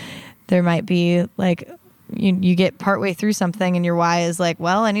 There might be like you get partway through something and your why is like,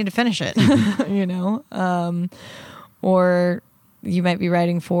 well, I need to finish it, you know, or you might be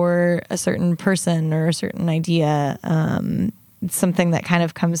writing for a certain person or a certain idea. Something that kind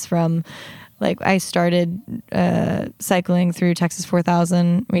of comes from, like, I started cycling through Texas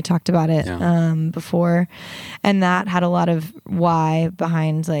 4000. We talked about it before, and that had a lot of why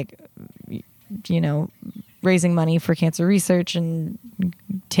behind, like, you know, raising money for cancer research and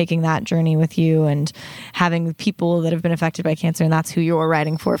taking that journey with you and having people that have been affected by cancer, and that's who you're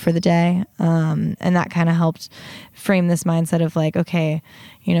riding for the day. And that kind of helped frame this mindset of like, okay,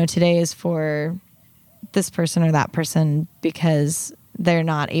 you know, today is for this person or that person because they're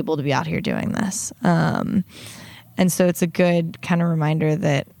not able to be out here doing this. And so it's a good kind of reminder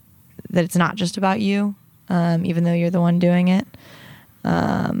that it's not just about you, even though you're the one doing it.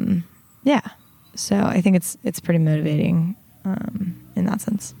 Yeah. So I think it's pretty motivating in that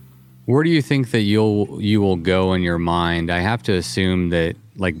sense. Where do you think that you will go in your mind? I have to assume that,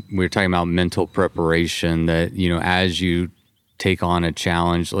 like we were talking about mental preparation, that, you know, as you take on a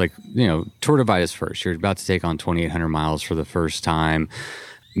challenge, like, you know, Tour de Vitus first, you're about to take on 2,800 miles for the first time.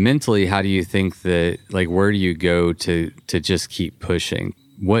 Mentally, how do you think that, like, where do you go to just keep pushing?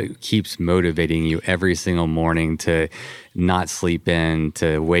 What keeps motivating you every single morning to not sleep in,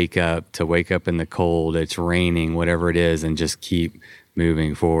 to wake up in the cold, it's raining, whatever it is, and just keep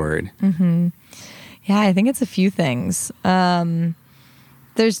moving forward? Mm-hmm. Yeah, I think it's a few things.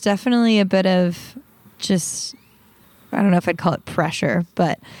 There's definitely a bit of just, I don't know if I'd call it pressure,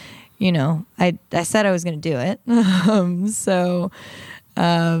 but, you know, I said I was going to do it. So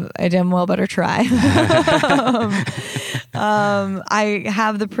I damn well better try. I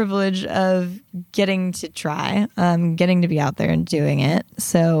have the privilege of getting to try, getting to be out there and doing it.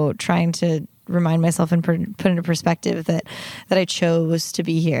 So trying to remind myself and put into perspective that I chose to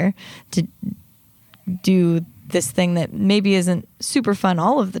be here to do this thing that maybe isn't super fun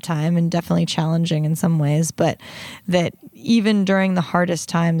all of the time and definitely challenging in some ways, but that even during the hardest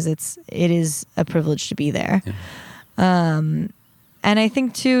times, it is a privilege to be there. Yeah. And I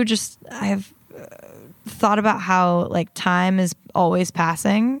think too, just I've thought about how like time is always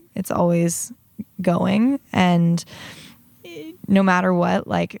passing. It's always going. And no matter what,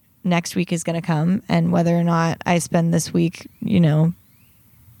 like next week is going to come. And whether or not I spend this week,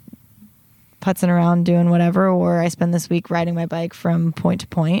 putzing around doing whatever, or I spend this week riding my bike from point to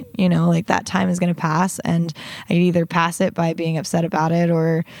point, like that time is going to pass, and I could either pass it by being upset about it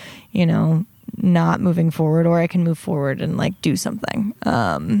or, not moving forward, or I can move forward and like do something.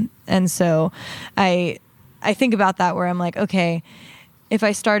 And so I think about that where I'm like, okay, if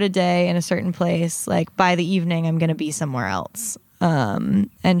I start a day in a certain place, like by the evening, I'm going to be somewhere else. And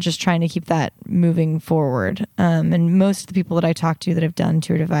just trying to keep that moving forward. And most of the people that I talk to that have done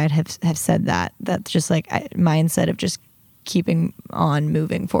Tour Divide have said that. That's just like mindset of just keeping on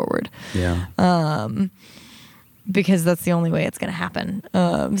moving forward. Yeah. Because that's the only way it's going to happen.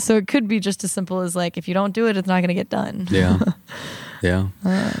 So it could be just as simple as like, if you don't do it, it's not going to get done. Yeah. Yeah.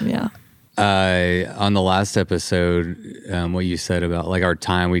 Yeah. On the last episode, what you said about like our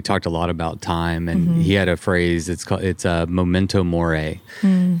time, we talked a lot about time, and he had a phrase. It's a memento mori,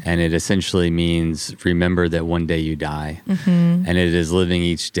 and it essentially means remember that one day you die, and it is living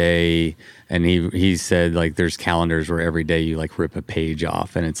each day. And he said like there's calendars where every day you like rip a page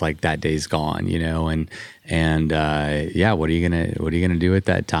off, and it's like that day's gone, and yeah, what are you gonna do at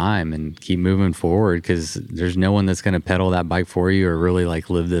that time, and keep moving forward, because there's no one that's gonna pedal that bike for you or really like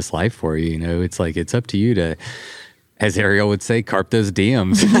live this life for you. It's like it's up to you to, as Ariel would say, carp those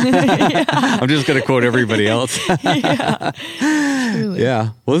DMs. I'm just gonna quote everybody else. Yeah. Truly.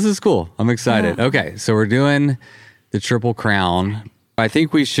 Yeah. Well, this is cool. I'm excited. Yeah. Okay, so we're doing the Triple Crown. I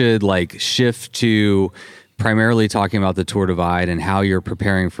think we should like shift to primarily talking about the Tour Divide and how you're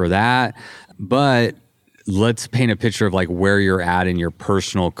preparing for that. But let's paint a picture of like where you're at in your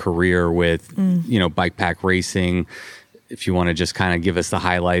personal career with, bike pack racing. If you want to just kind of give us the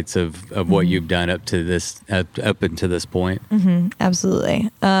highlights of what you've done up to this, up until this point.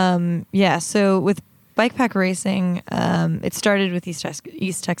 Absolutely. Yeah. So with bike pack racing, it started with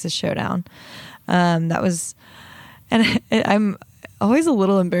East Texas Showdown. That was, and I'm always a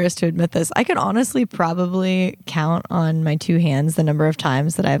little embarrassed to admit this. I could honestly probably count on my two hands the number of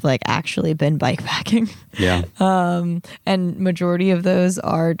times that I've like actually been bike packing. Yeah. And majority of those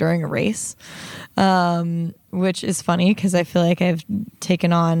are during a race, which is funny because I feel like I've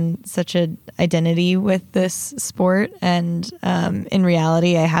taken on such an identity with this sport, and in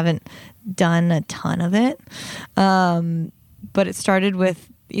reality, I haven't done a ton of it. But it started with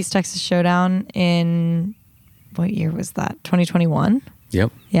East Texas Showdown in, what year was that? 2021?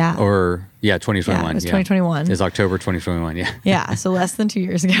 Yep. Yeah. 2021. Yeah, it was 2021. It's October 2021. Yeah. Yeah. So less than 2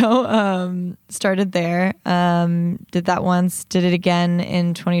 years ago. Started there. Did that once. Did it again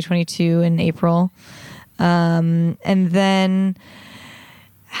in 2022 in April. And then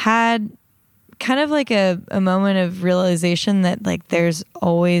had kind of like a moment of realization that like there's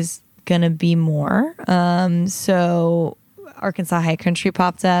always going to be more. So Arkansas High Country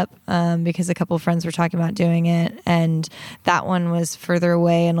popped up because a couple of friends were talking about doing it, and that one was further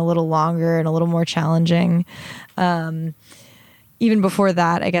away and a little longer and a little more challenging. Even before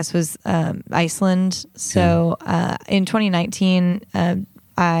that, I guess, was Iceland. So in 2019,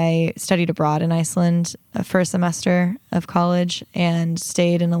 I studied abroad in Iceland for a semester of college and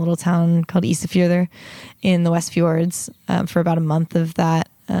stayed in a little town called Ísafjörður in the West Fjords for about a month of that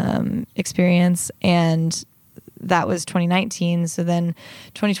experience. And that was 2019. So then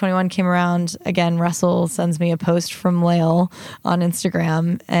 2021 came around again. Russell sends me a post from Lael on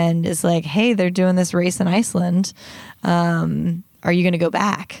Instagram and is like, hey, they're doing this race in Iceland. Are you going to go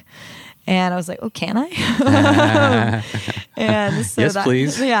back? And I was like, oh, can I? And so yes,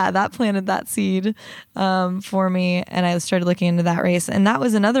 please. Yeah, that planted that seed for me. And I started looking into that race. And that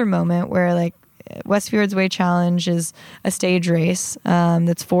was another moment where like West Fjords Way Challenge is a stage race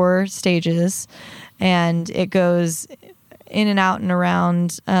that's 4 stages. And it goes in and out and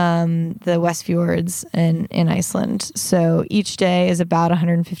around the West Fjords in Iceland. So each day is about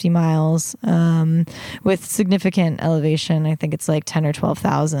 150 miles with significant elevation. I think it's like 10 or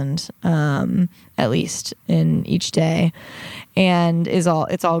 12,000 at least in each day. And it's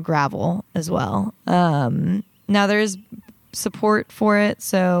all gravel as well. Now there's support for it,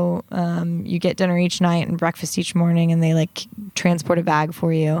 so you get dinner each night and breakfast each morning, and they like transport a bag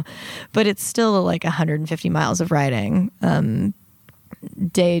for you, but it's still like 150 miles of riding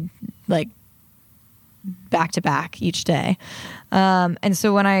day, like back to back each day. And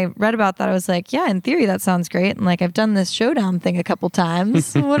so when I read about that, I was like, yeah, in theory, that sounds great. And like, I've done this showdown thing a couple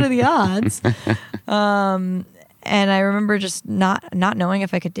times. What are the odds? And I remember just not knowing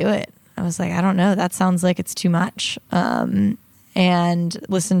if I could do it. I was like, I don't know. That sounds like it's too much. And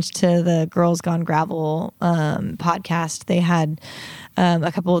listened to the Girls Gone Gravel podcast. They had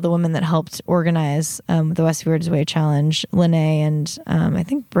a couple of the women that helped organize the West Fjords Way Challenge, Lene and I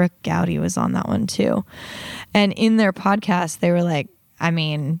think Brooke Gowdy was on that one too. And in their podcast, they were like, I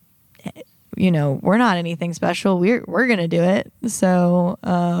mean, we're not anything special. We're going to do it. So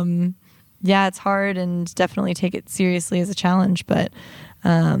yeah, it's hard, and definitely take it seriously as a challenge, but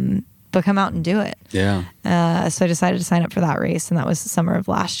come out and do it. Yeah. So I decided to sign up for that race, and that was the summer of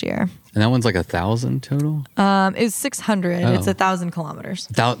last year. And that one's like 1,000 total? It's 600. Oh. It's 1,000 kilometers.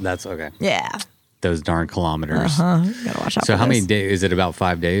 That's okay. Yeah. Those darn kilometers. Gotta watch out. So for how many this. days? Is it about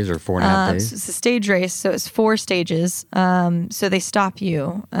 5 days or 4.5 days? So it's a stage race, so it's 4 stages. So they stop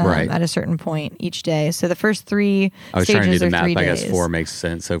you Right. at a certain point each day. So the first 3 I was stages trying to do the are math. 3 I days. guess 4 makes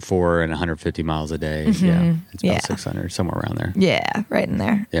sense. So 4 and 150 miles a day. Yeah. It's about Yeah. 600, somewhere around there. Yeah, right in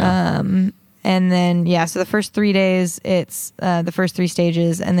there. Yeah. And then, so the first 3 days, it's the first 3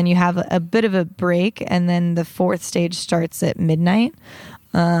 stages, and then you have a bit of a break, and then the 4th stage starts at midnight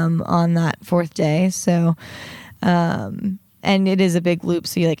on that 4th day. So, and it is a big loop,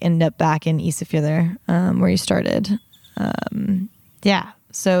 so you like end up back in Isafjordur, where you started.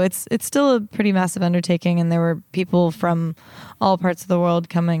 So it's still a pretty massive undertaking, and there were people from all parts of the world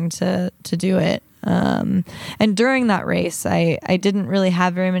coming to do it. And during that race, I didn't really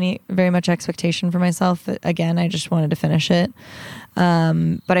have very much expectation for myself. Again, I just wanted to finish it.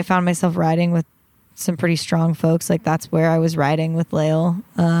 But I found myself riding with some pretty strong folks. Like that's where I was riding with Lael.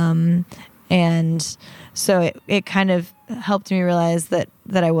 And so it kind of helped me realize that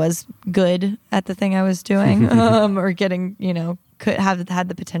I was good at the thing I was doing, or getting, could have had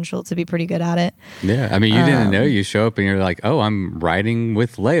the potential to be pretty good at it. Yeah. I mean, you didn't know. You show up and you're like, oh, I'm riding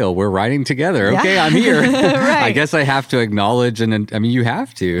with Lael. We're riding together. Yeah. Okay, I'm here. Right. I guess I have to acknowledge. And I mean, you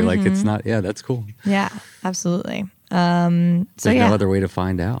have to. Like, it's not, that's cool. Yeah, absolutely. There's no other way to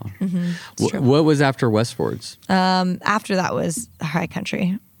find out. What was after Westfords? After that was High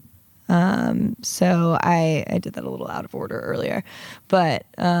Country. So I did that a little out of order earlier, but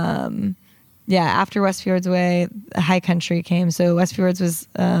after West Fjords Way, High Country came. So West Fjords was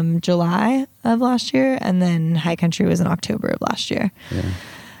July of last year, and then High Country was in October of last year. Yeah.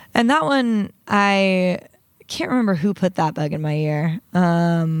 And that one, I can't remember who put that bug in my ear.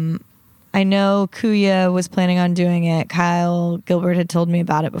 I know Kuya was planning on doing it. Kyle Gilbert had told me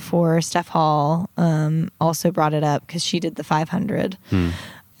about it before. Steph Hall also brought it up because she did the 500.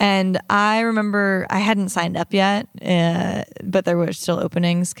 And I remember I hadn't signed up yet, but there were still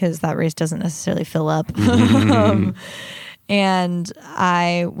openings because that race doesn't necessarily fill up. And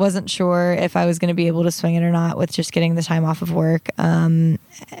I wasn't sure if I was going to be able to swing it or not with just getting the time off of work. And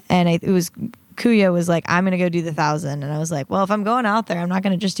Kuya was like, I'm going to go do the 1,000. And I was like, well, if I'm going out there, I'm not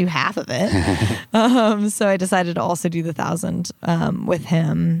going to just do half of it. So I decided to also do the 1,000 with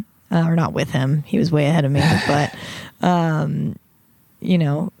him, or not with him. He was way ahead of me, but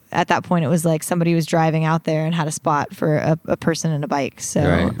at that point it was like somebody was driving out there and had a spot for a person and a bike.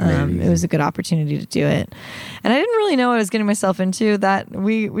 So it was a good opportunity to do it. And I didn't really know what I was getting myself into. That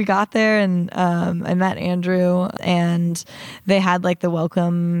we got there, and I met Andrew, and they had like the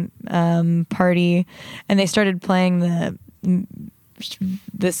welcome party, and they started playing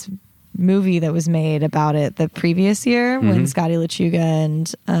this movie that was made about it the previous year when Scotty Lechuga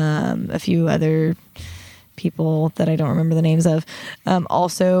and a few other people that I don't remember the names of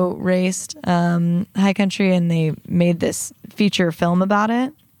also raced High Country, and they made this feature film about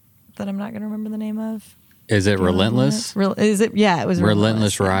it that I'm not going to remember the name of. Is it Relentless? Is it? Yeah, it was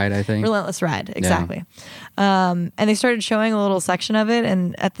Relentless Ride, I think. Relentless Ride, exactly. Yeah. And they started showing a little section of it,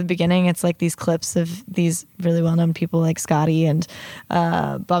 and at the beginning, it's like these clips of these really well-known people like Scotty and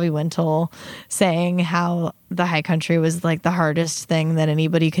Bobby Wintle saying how the High Country was like the hardest thing that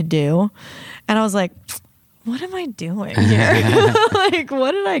anybody could do, and I was like, what am I doing here? Like,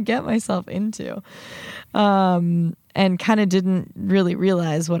 what did I get myself into? And kind of didn't really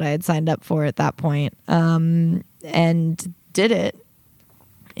realize what I had signed up for at that point. And did it.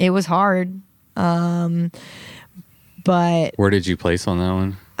 It was hard. But where did you place on that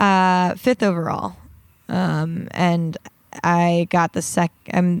one? 5th overall. And I got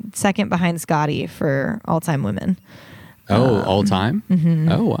I'm second behind Scotty for all-time women. Oh, all time?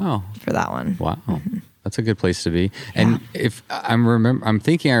 Mm-hmm. Oh, wow. For that one. Wow. Mm-hmm. That's a good place to be. And if I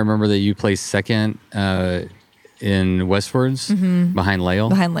remember that you placed second in Westfords behind Lael.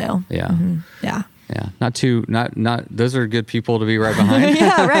 Behind Lael. Yeah. Mm-hmm. Yeah. Yeah. Not those are good people to be right behind.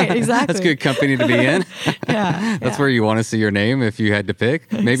 Yeah, right. Exactly. That's good company to be in. Yeah. That's where you want to see your name if you had to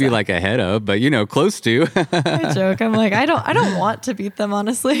pick. Maybe like ahead of, but close to. I joke. I'm like, I don't want to beat them,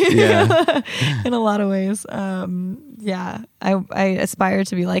 honestly. Yeah. In a lot of ways. Yeah. I aspire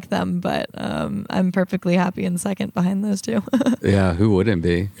to be like them, but I'm perfectly happy in second behind those two. Yeah, who wouldn't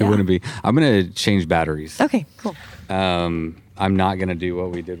be? Who wouldn't be? I'm gonna change batteries. Okay, cool. I'm not gonna do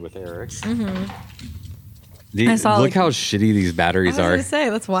what we did with Eric's. I saw, look like- how shitty these batteries I was are. gonna say,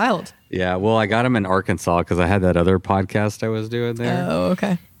 that's wild. Yeah, well, I got them in Arkansas because I had that other podcast I was doing there, Oh,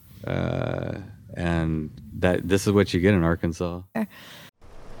 okay. and this is what you get in Arkansas. Okay.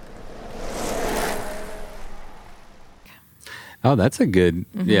 Oh, that's a good.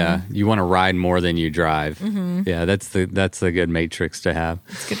 Yeah, you want to ride more than you drive. Yeah, that's a good matrix to have.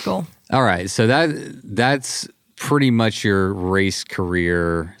 It's a good goal. All right, so that's pretty much your race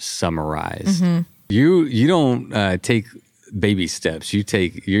career summarized. You don't take baby steps. You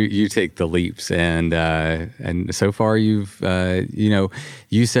take the leaps, and so far you've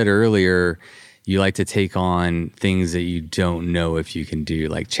you said earlier you like to take on things that you don't know if you can do,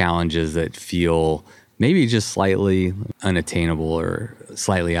 like challenges that feel maybe just slightly unattainable or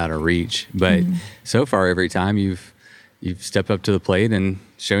slightly out of reach. But so far, every time you've stepped up to the plate and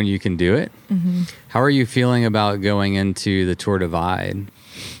shown you can do it. How are you feeling about going into the Tour Divide?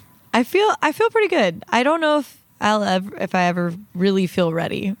 I feel pretty good. I don't know if I ever really feel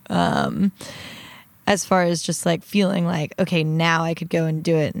ready. As far as just like feeling like, okay, now I could go and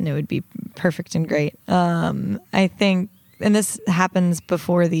do it and it would be perfect and great. I think, and this happens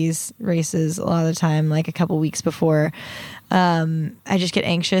before these races a lot of the time, like a couple weeks before, I just get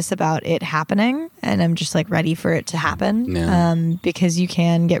anxious about it happening and I'm just like ready for it to happen. Yeah. Because you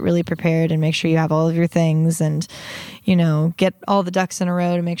can get really prepared and make sure you have all of your things and, get all the ducks in a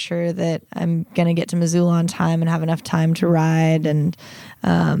row to make sure that I'm going to get to Missoula on time and have enough time to ride and,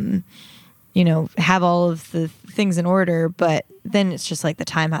 have all of the things in order, but then it's just like the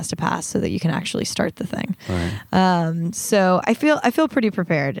time has to pass so that you can actually start the thing. Right. So I feel pretty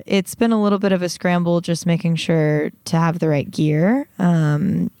prepared. It's been a little bit of a scramble just making sure to have the right gear,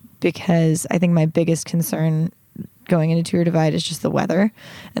 because I think my biggest concern going into Tour Divide is just the weather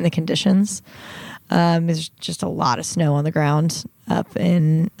and the conditions. There's just a lot of snow on the ground up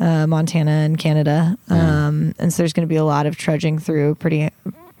in Montana and Canada, and so there's going to be a lot of trudging through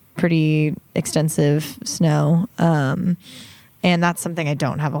pretty extensive snow. And that's something I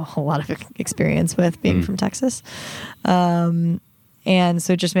don't have a whole lot of experience with being from Texas. And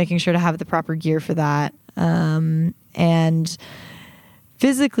so just making sure to have the proper gear for that. And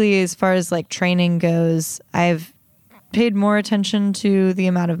physically, as far as like training goes, I've paid more attention to the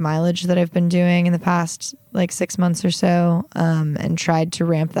amount of mileage that I've been doing in the past like 6 months or so, and tried to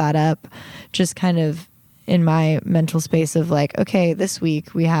ramp that up just kind of in my mental space of like, okay, this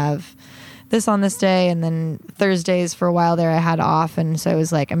week we have this on this day, and then Thursdays for a while there I had off, and so I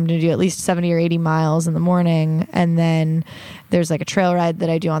was like, I'm gonna do at least 70 or 80 miles in the morning, and then there's like a trail ride that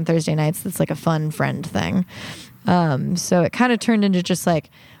I do on Thursday nights that's like a fun friend thing. So it kind of turned into just like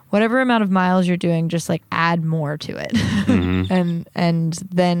whatever amount of miles you're doing, just like add more to it. and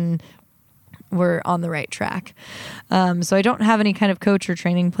then we're on the right track. So I don't have any kind of coach or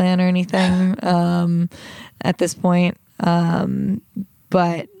training plan or anything at this point.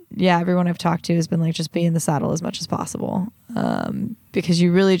 But yeah, everyone I've talked to has been like, just be in the saddle as much as possible, because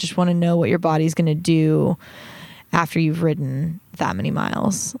you really just want to know what your body's going to do after you've ridden that many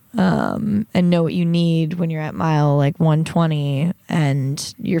miles, and know what you need when you're at mile like 120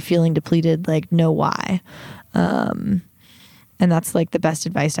 and you're feeling depleted, like know why. And that's like the best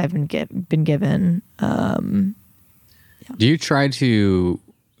advice I've been given. Do you try to,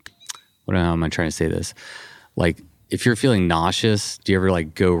 how am I trying to say this? Like, if you're feeling nauseous, do you ever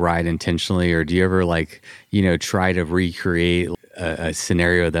like go ride intentionally, or do you ever like, try to recreate a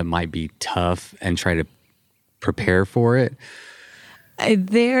scenario that might be tough and try to prepare for it?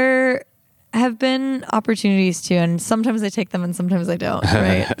 There have been opportunities to, and sometimes I take them and sometimes I don't,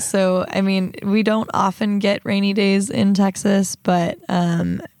 right? So, I mean, we don't often get rainy days in Texas, but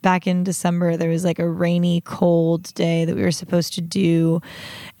back in December, there was like a rainy, cold day that we were supposed to do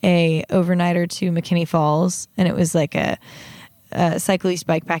a overnighter to McKinney Falls, and it was like a cyclist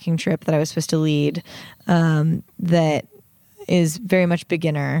bikepacking trip that I was supposed to lead, that is very much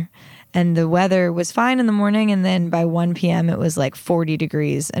beginner. And the weather was fine in the morning, and then by 1 p.m. it was like 40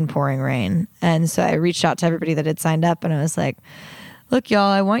 degrees and pouring rain. And so I reached out to everybody that had signed up, and I was like, look,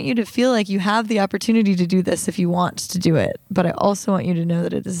 y'all, I want you to feel like you have the opportunity to do this if you want to do it, but I also want you to know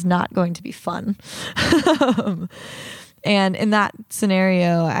that it is not going to be fun. And in that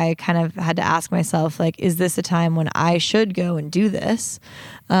scenario, I kind of had to ask myself, like, is this a time when I should go and do this?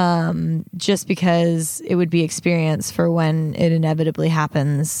 Just because it would be experience for when it inevitably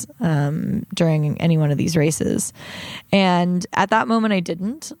happens during any one of these races. And at that moment, I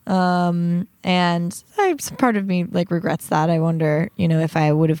didn't. And part of me like regrets that. I wonder, if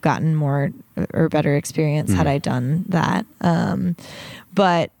I would have gotten more or better experience had I done that.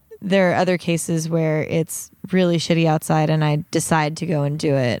 But there are other cases where it's really shitty outside and I decide to go and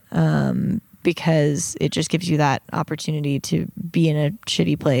do it because it just gives you that opportunity to be in a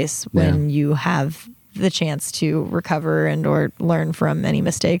shitty place when you have the chance to recover and or learn from any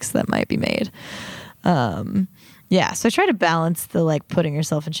mistakes that might be made. So I try to balance the like putting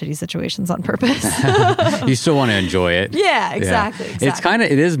yourself in shitty situations on purpose. You still want to enjoy it. Yeah, exactly.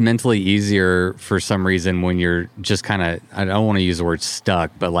 It is mentally easier for some reason when you're just kind of, I don't want to use the word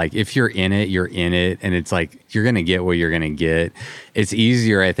stuck, but like if you're in it, and it's like you're going to get what you're going to get. It's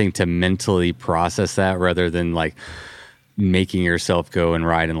easier, I think, to mentally process that rather than like making yourself go and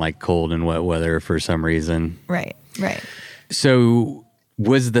ride in like cold and wet weather for some reason. Right. So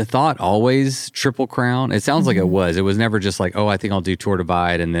was the thought always Triple Crown? It sounds like it was. It was never just like, oh, I think I'll do Tour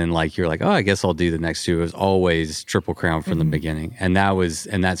Divide, and then like you're like, oh, I guess I'll do the next two. It was always Triple Crown from the beginning, and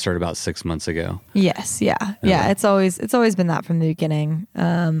that started about 6 months ago. Yes, yeah. It's always been that from the beginning.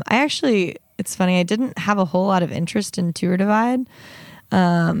 It's funny. I didn't have a whole lot of interest in Tour Divide,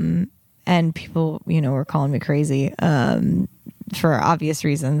 and people, were calling me crazy for obvious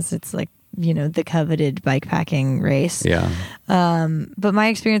reasons. It's like, the coveted bikepacking race. Yeah. But my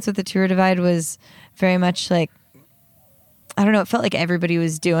experience with the Tour Divide was very much like, I don't know, it felt like everybody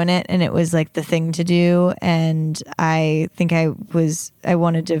was doing it and it was like the thing to do. And I think I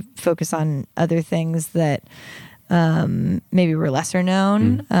wanted to focus on other things that maybe were lesser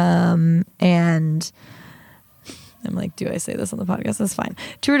known. And I'm like, do I say this on the podcast? That's fine.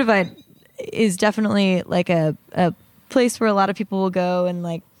 Tour Divide is definitely like a place where a lot of people will go and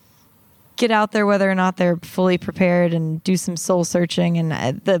like get out there, whether or not they're fully prepared, and do some soul searching.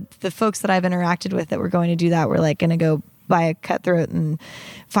 And the folks that I've interacted with that were going to do that were like going to go buy a cutthroat and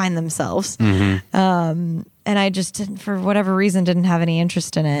find themselves. And I just didn't, for whatever reason, didn't have any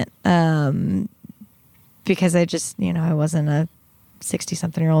interest in it. Because I just, I wasn't a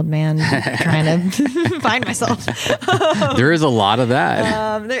 60-something-year-old man trying to find myself. There is a lot of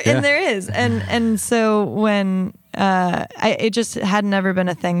that. And there is. And so when it just had never been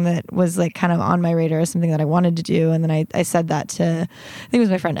a thing that was like kind of on my radar as something that I wanted to do. And then I said that to, I think it was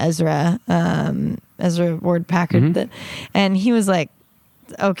my friend Ezra Ward Packard, and he was like,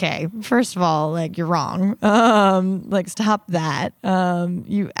 okay, first of all, like you're wrong. Like stop that.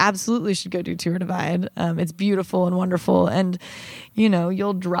 You absolutely should go do Tour Divide. It's beautiful and wonderful. And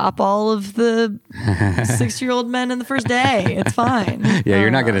you'll drop all of the 6-year-old men in the first day. It's fine. Yeah.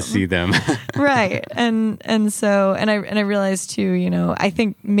 You're not going to see them. Right. And so I realized too, I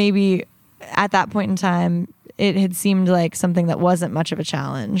think maybe at that point in time, it had seemed like something that wasn't much of a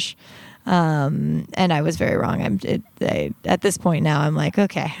challenge. And I was very wrong. At this point now, I'm like,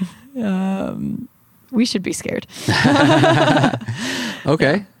 okay, we should be scared.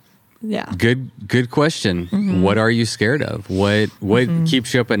 Okay. Yeah. Good question. What are you scared of? What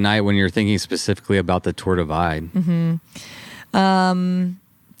keeps you up at night when you're thinking specifically about the Tour Divide?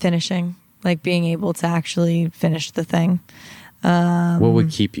 Finishing, like being able to actually finish the thing. What would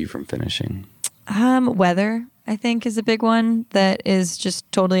keep you from finishing? Weather, I think, is a big one that is just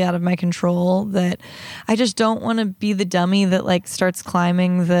totally out of my control, that I just don't want to be the dummy that like starts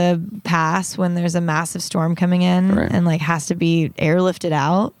climbing the pass when there's a massive storm coming in and like has to be airlifted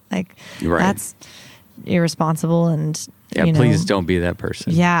out. Like that's irresponsible. And please don't be that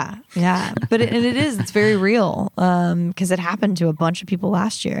person. Yeah. But it's very real because it happened to a bunch of people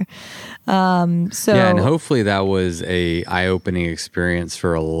last year. And hopefully that was a eye-opening experience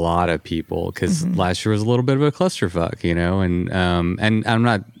for a lot of people, because last year was a little bit of a clusterfuck, and I'm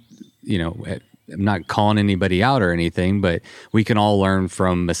not, I'm not calling anybody out or anything, but we can all learn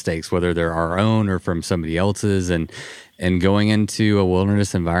from mistakes, whether they're our own or from somebody else's. And going into a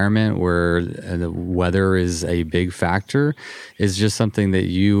wilderness environment where the weather is a big factor is just something that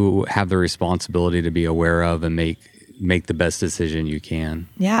you have the responsibility to be aware of and make the best decision you can.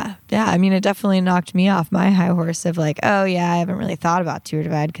 Yeah. I mean, it definitely knocked me off my high horse of like, oh yeah, I haven't really thought about Tour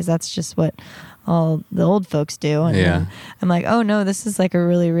Divide because that's just what all the old folks do. And then I'm like, oh no, this is like a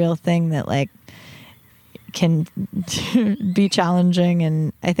really real thing that like can be challenging.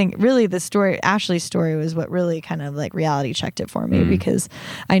 And I think really Ashley's story was what really kind of like reality checked it for me, because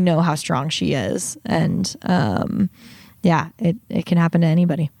I know how strong she is. And it can happen to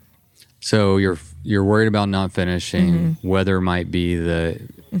anybody. So you're worried about not finishing. Weather might be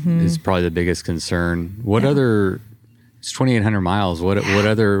is probably the biggest concern. What other? It's 2,800 miles. What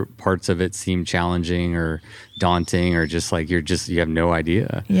other parts of it seem challenging or daunting, or just like you have no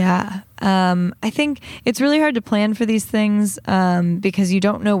idea? Yeah. I think it's really hard to plan for these things because you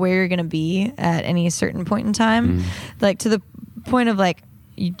don't know where you're going to be at any certain point in time. Like to the point of like,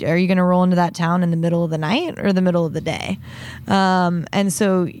 are you going to roll into that town in the middle of the night or the middle of the day? And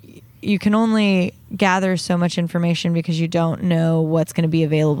so you can only gather so much information because you don't know what's going to be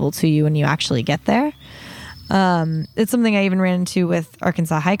available to you when you actually get there. It's something I even ran into with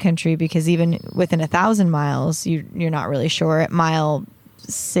Arkansas High Country, because even within 1,000 miles, you're not really sure at mile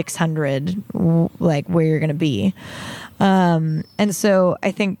 600 like where you're going to be. And so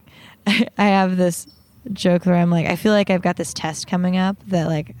I think I have this joke where I'm like, I feel like I've got this test coming up that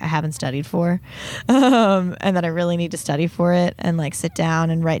like I haven't studied for, and that I really need to study for it and like sit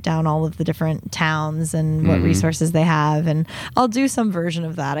down and write down all of the different towns and what resources they have. And I'll do some version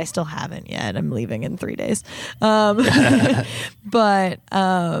of that. I still haven't yet. I'm leaving in 3 days. But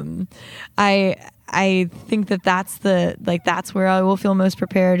I think that's that's where I will feel most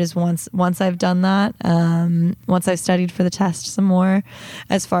prepared, is once I've done that, once I've studied for the test some more,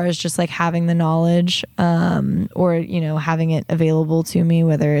 as far as just like having the knowledge, or, having it available to me,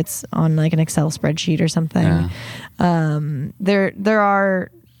 whether it's on like an Excel spreadsheet or something. There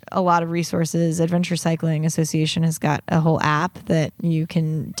are a lot of resources. Adventure Cycling Association has got a whole app that you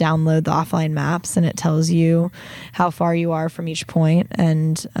can download the offline maps, and it tells you how far you are from each point,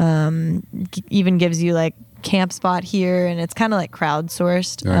 and even gives you like camp spot here, and it's kind of like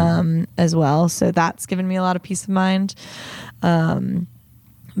crowdsourced as well. So that's given me a lot of peace of mind.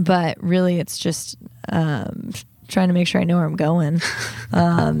 But really, it's just trying to make sure I know where I'm going.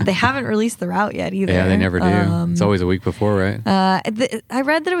 They haven't released the route yet either. Yeah, they never do. It's always a week before, right? I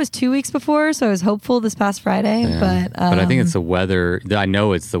read that it was 2 weeks before, so I was hopeful this past Friday. Yeah. But I think it's the weather. I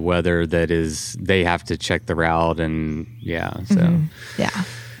know it's the weather they have to check the route, and so. Yeah.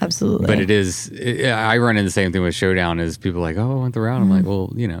 Absolutely. But I run into the same thing with Showdown, is people are like, oh, I went the route. I'm like,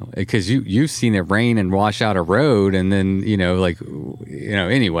 well, because you've seen it rain and wash out a road, and then,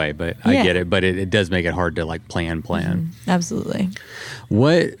 anyway, but I get it. But it does make it hard to like plan. Absolutely.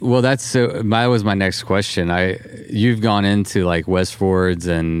 That was my next question. You've gone into like West Fords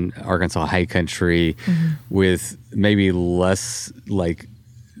and Arkansas High Country with maybe less like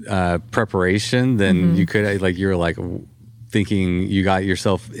preparation than you could, like you're like thinking you got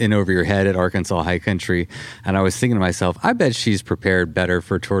yourself in over your head at Arkansas High Country. And I was thinking to myself, I bet she's prepared better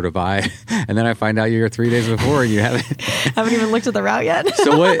for Tour Divide. And then I find out you're 3 days before and you haven't even looked at the route yet.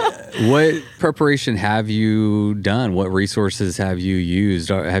 So what preparation have you done? What resources have you used?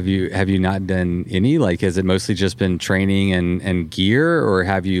 Have you not done any? Like, has it mostly just been training and gear, or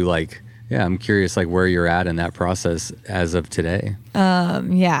have you like, I'm curious like where you're at in that process as of today. A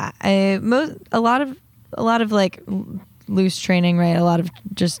lot of like loose training, right? A lot of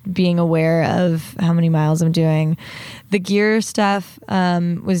just being aware of how many miles I'm doing. The gear stuff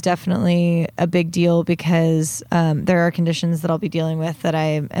was definitely a big deal, because there are conditions that I'll be dealing with that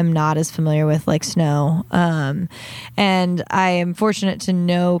I am not as familiar with, like snow. And I am fortunate to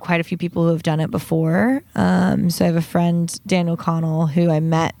know quite a few people who have done it before. So I have a friend, Daniel Connell, who I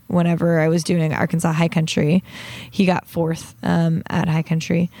met whenever I was doing Arkansas High Country. He got 4th at High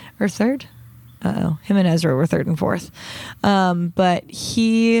Country, or 3rd. Him and Ezra were 3rd and 4th. But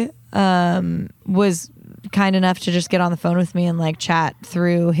he was kind enough to just get on the phone with me and like chat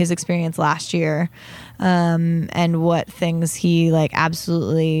through his experience last year, and what things he like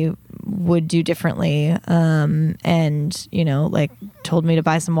absolutely would do differently, and like told me to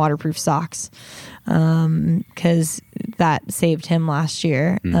buy some waterproof socks, because that saved him last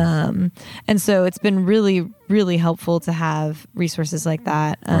year. And so it's been really, really helpful to have resources like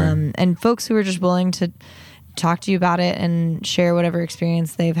that, and folks who are just willing to talk to you about it and share whatever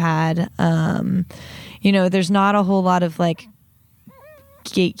experience they've had. There's not a whole lot of like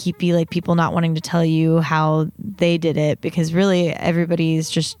gatekeepy, like people not wanting to tell you how they did it, because really everybody's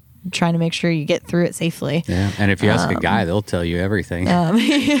just trying to make sure you get through it safely. Yeah, and if you ask a guy, they'll tell you everything.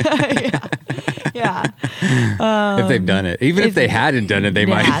 If they've done it, even if they hadn't done it, they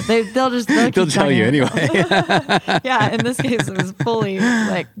might. They'll tell you anyway. In this case, it was fully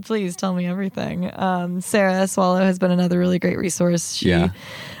like, please tell me everything. Sarah Swallow has been another really great resource. She's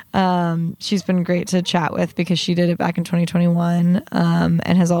been great to chat with, because she did it back in 2021,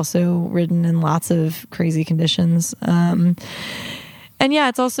 and has also ridden in lots of crazy conditions. And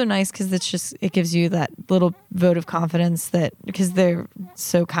it's also nice because it gives you that little vote of confidence, that because they're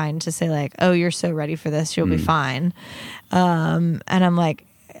so kind to say like, oh, you're so ready for this, you'll be fine. And I'm like,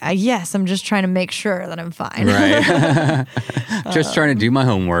 yes, I'm just trying to make sure that I'm fine. Right. Just trying to do my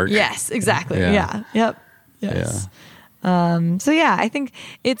homework. Yes, exactly. Yeah. Yep. Yes. So yeah, I think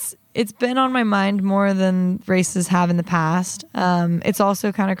it's been on my mind more than races have in the past. It's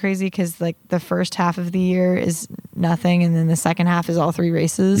also kind of crazy because like the first half of the year is nothing, and then the second half is all 3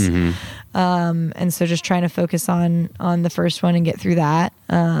 races. And so just trying to focus on the first one and get through that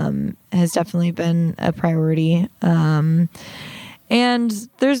has definitely been a priority. And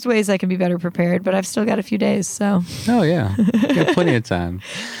there's ways I can be better prepared, but I've still got a few days, so Oh yeah, you got plenty of time.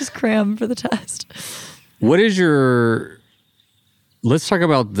 just cram for the test. What is let's talk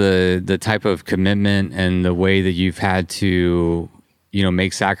about the type of commitment and the way that you've had to,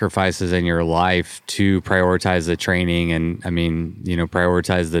 make sacrifices in your life to prioritize the training and,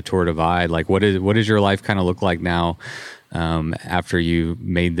 prioritize the Tour Divide. Like what does your life kind of look like now after you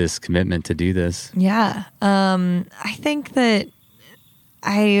made this commitment to do this? Yeah. I think that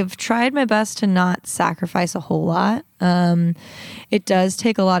I've tried my best to not sacrifice a whole lot. It does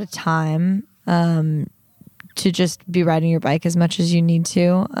take a lot of time to just be riding your bike as much as you need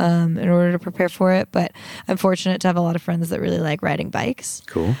to in order to prepare for it. But I'm fortunate to have a lot of friends that really like riding bikes.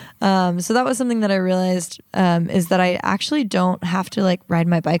 Cool. So that was something that I realized is that I actually don't have to like ride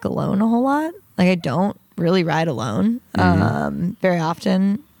my bike alone a whole lot. Like I don't really ride alone very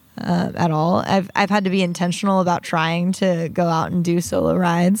often at all. I've had to be intentional about trying to go out and do solo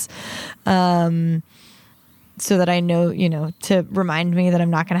rides. So that I know, to remind me that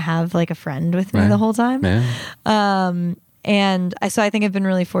I'm not going to have like a friend with me the whole time. Yeah. So I think I've been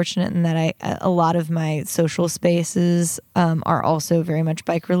really fortunate in that a lot of my social spaces are also very much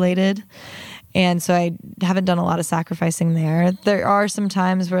bike related. And so I haven't done a lot of sacrificing there. There are some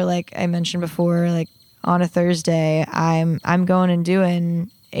times where, like I mentioned before, like on a Thursday, I'm going and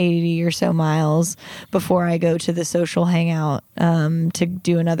doing 80 or so miles before I go to the social hangout to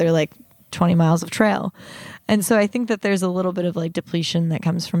do another like 20 miles of trail. And so I think that there's a little bit of like depletion that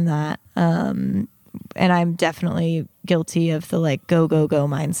comes from that. And I'm definitely guilty of the like go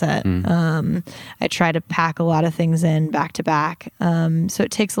mindset. I try to pack a lot of things in back to back. So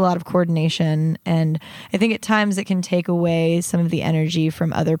it takes a lot of coordination. And I think at times it can take away some of the energy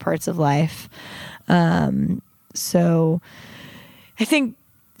from other parts of life. So I think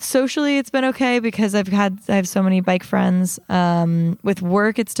socially it's been okay because I have so many bike friends. With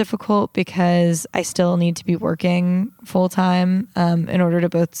work it's difficult because I still need to be working full time in order to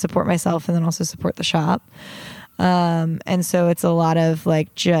both support myself and then also support the shop. And so it's a lot of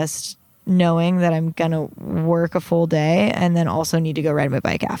like just knowing that I'm gonna work a full day and then also need to go ride my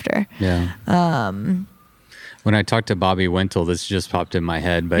bike after. Yeah. When I talked to Bobby Wintle, this just popped in my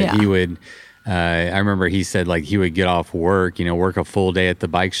head, but he would I remember he said like he would get off work, work a full day at the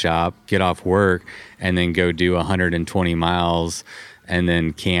bike shop, get off work, and then go do 120 miles and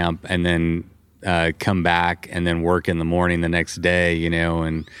then camp and then come back and then work in the morning the next day,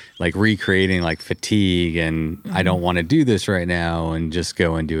 and like recreating like fatigue and I don't want to do this right now and just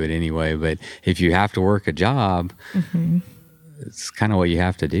go and do it anyway. But if you have to work a job, it's kind of what you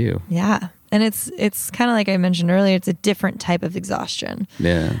have to do. Yeah. And it's kind of like I mentioned earlier, it's a different type of exhaustion.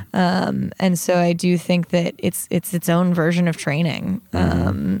 Yeah. And so I do think that it's its own version of training.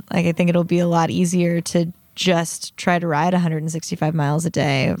 Like I think it'll be a lot easier to just try to ride 165 miles a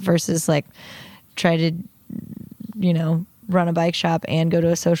day versus like try to, run a bike shop and go to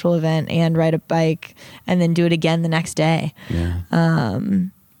a social event and ride a bike and then do it again the next day. Yeah.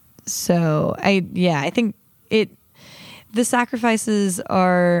 So I think the sacrifices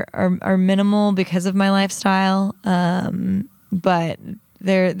are minimal because of my lifestyle, but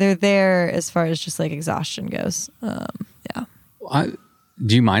they're there as far as just like exhaustion goes. Yeah.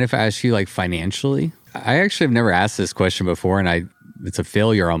 Do you mind if I ask you like financially? I actually have never asked this question before, and it's a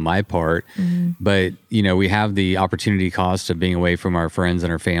failure on my part. But we have the opportunity cost of being away from our friends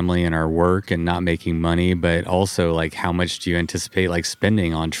and our family and our work and not making money. But also, like, how much do you anticipate like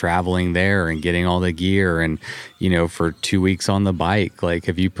spending on traveling there and getting all the gear and for 2 weeks on the bike? Like,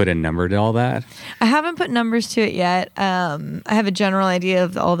 have you put a number to all that? I haven't put numbers to it yet. I have a general idea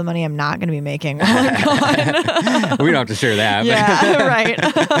of all the money I'm not going to be making while I'm gone. We don't have to share that. Yeah, right.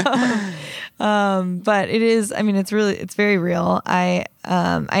 But it is, it's very real. I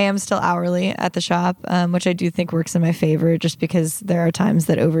am still hourly at the shop, which I do think works in my favor just because there are times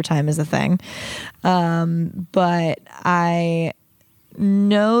that overtime is a thing. But I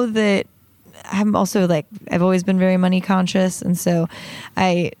know that I'm also like, I've always been very money conscious. And so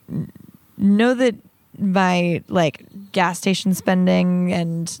I know that my like gas station spending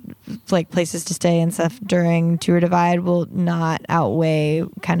and like places to stay and stuff during Tour Divide will not outweigh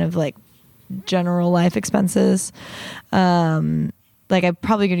kind of like general life expenses. like I'm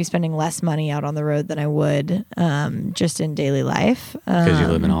probably going to be spending less money out on the road than I would just in daily life. Because you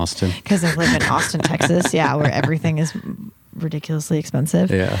live in Austin. Because I live in Austin, Texas. Yeah, where everything is ridiculously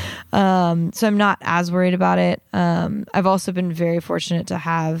expensive. Yeah. So I'm not as worried about it. I've also been very fortunate to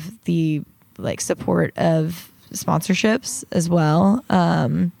have the like support of sponsorships as well.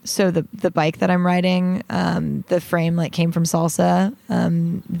 So the bike that I'm riding, the frame like came from Salsa.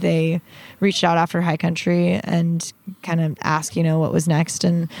 They reached out after High Country and kind of asked, you know, what was next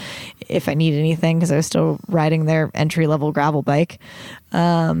and if I needed anything, because I was still riding their entry level gravel bike.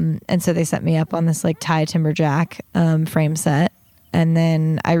 And so they set me up on this like Thai Timberjack frame set. And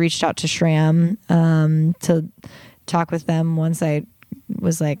then I reached out to SRAM to talk with them once I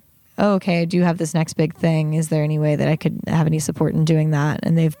was like, oh, okay, I do have this next big thing. Is there any way that I could have any support in doing that?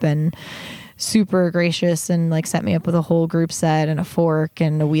 And they've been super gracious and like set me up with a whole group set and a fork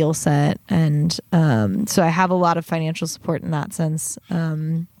and a wheel set. And so I have a lot of financial support in that sense.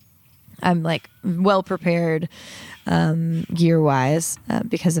 I'm like well prepared gear wise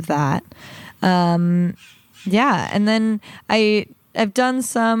because of that. Yeah. And then I've done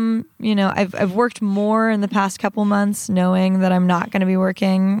some, you know, I've worked more in the past couple months knowing that I'm not going to be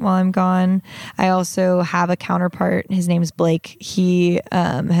working while I'm gone. I also have a counterpart. His name's Blake. He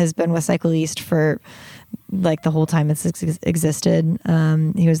has been with Cycle East for like the whole time it's existed.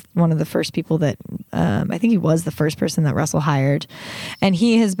 He was one of the first people that, I think he was the first person that Russell hired. And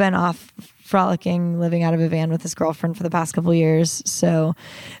he has been off frolicking, living out of a van with his girlfriend for the past couple of years. So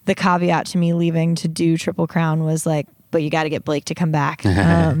the caveat to me leaving to do Triple Crown was like, but you got to get Blake to come back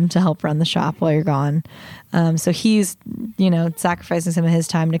to help run the shop while you're gone. So he's, you know, sacrificing some of his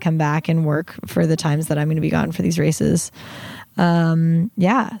time to come back and work for the times that I'm going to be gone for these races.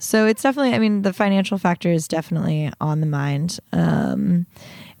 Yeah. So it's definitely, I mean, the financial factor is definitely on the mind. And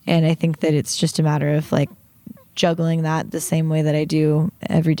I think that it's just a matter of like juggling that the same way that I do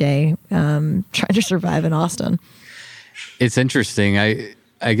every day, trying to survive in Austin. It's interesting.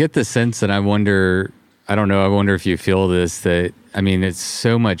 I get the sense and I wonder if you feel this, that, I mean, it's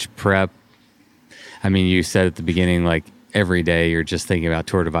so much prep. I mean, you said at the beginning, like every day you're just thinking about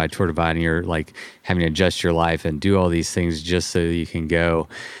Tour Divide, and you're like having to adjust your life and do all these things just so you can go.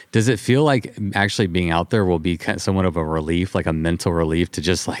 Does it feel like actually being out there will be kind of somewhat of a relief, like a mental relief to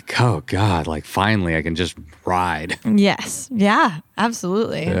just like, oh God, like finally I can just ride? Yes. Yeah,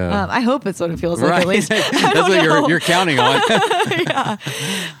 absolutely. Yeah. I hope it's what it feels like, at least. That's what you're counting on.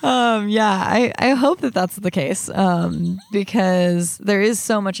 Yeah. I hope that that's the case because there is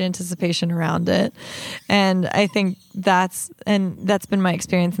so much anticipation around it. And I think that's been my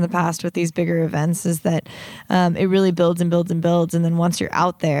experience in the past with these bigger events is that it really builds and builds and builds. And then once you're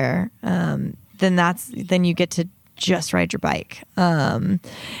out there, then you get to just ride your bike. And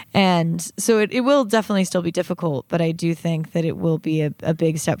so it will definitely still be difficult, but I do think that it will be a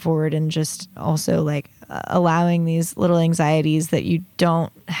big step forward and just also like allowing these little anxieties that you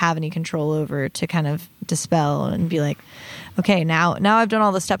don't have any control over to kind of dispel and be like, okay, now I've done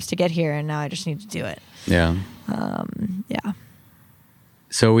all the steps to get here and now I just need to do it. Yeah. Yeah.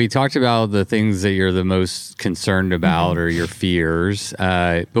 So we talked about the things that you're the most concerned about or your fears.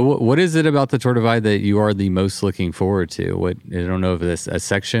 But what is it about the Tour Divide that you are the most looking forward to? What, I don't know if it's a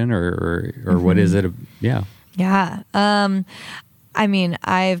section or what is it? Yeah. Yeah. I mean,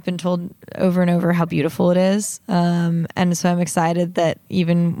 I've been told over and over how beautiful it is. And so I'm excited that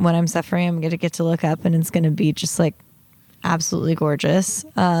even when I'm suffering, I'm going to get to look up and it's going to be just like absolutely gorgeous.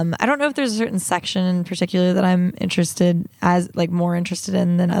 I don't know if there's a certain section in particular that I'm more interested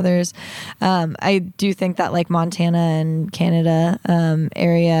in than others. I do think that like Montana and Canada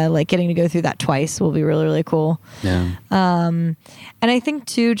area, like getting to go through that twice will be really, really cool. Yeah. And I think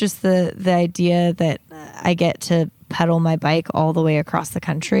too, just the idea that I get to pedal my bike all the way across the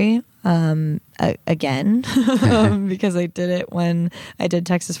country again because I did it when I did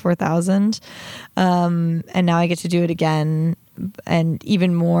Texas 4000 and now I get to do it again and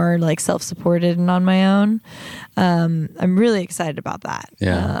even more like self-supported and on my own. I'm really excited about that.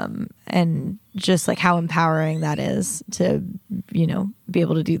 Yeah. And just like how empowering that is to, you know, be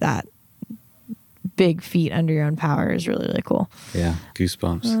able to do that big feat under your own power is really, really cool. Yeah.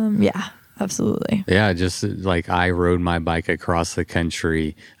 Goosebumps. Yeah. Absolutely. Yeah, just like I rode my bike across the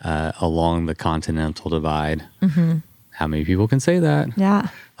country along the Continental Divide. Mm-hmm. How many people can say that? Yeah.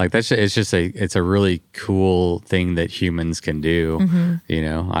 Like it's a really cool thing that humans can do. Mm-hmm. You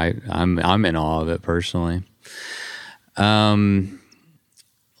know, I'm in awe of it personally.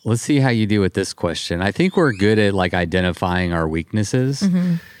 Let's see how you do with this question. I think we're good at like identifying our weaknesses,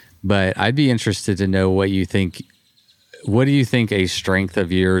 but I'd be interested to know what you think what do you think a strength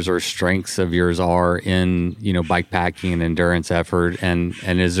of yours or strengths of yours are in, bike packing and endurance effort? And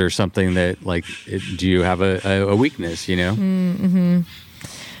is there something that do you have a weakness, Mm-hmm.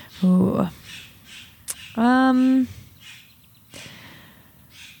 Ooh.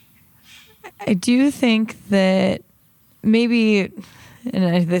 I do think that maybe,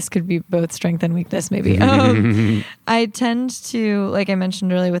 and this could be both strength and weakness maybe. I tend to, like I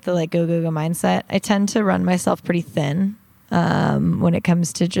mentioned earlier with the go mindset, I tend to run myself pretty thin when it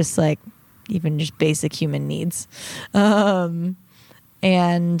comes to just even just basic human needs.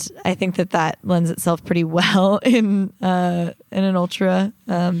 And I think that lends itself pretty well in an ultra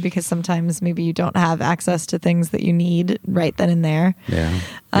because sometimes maybe you don't have access to things that you need right then and there. Yeah.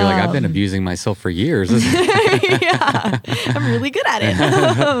 You're I've been abusing myself for years. Yeah. I'm really good at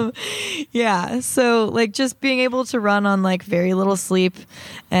it. Yeah. So just being able to run on very little sleep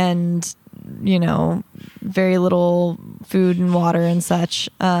and, very little food and water and such.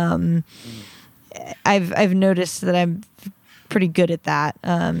 I've noticed that I'm pretty good at that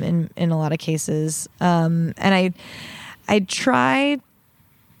in a lot of cases. And I try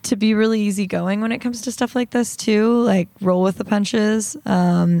to be really easygoing when it comes to stuff like this too, roll with the punches.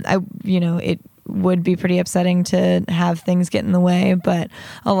 It would be pretty upsetting to have things get in the way, but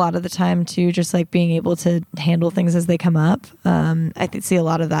a lot of the time too, just being able to handle things as they come up. I see a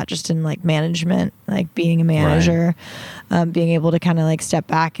lot of that just in management, being a manager, right. Being able to kind of step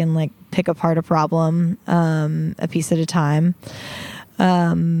back and pick apart a problem a piece at a time.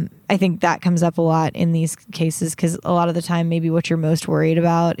 I think that comes up a lot in these cases because a lot of the time maybe what you're most worried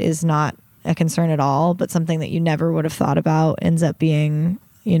about is not a concern at all, but something that you never would have thought about ends up being,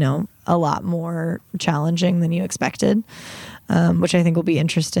 a lot more challenging than you expected, which I think will be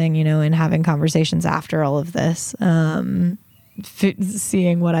interesting, in having conversations after all of this,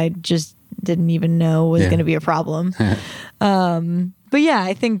 seeing what I just didn't even know was going to be a problem. But yeah,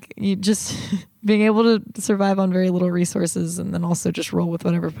 I think you just being able to survive on very little resources and then also just roll with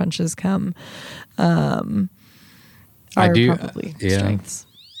whatever punches come are probably strengths.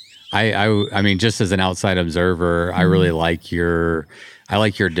 I mean, just as an outside observer, I really like your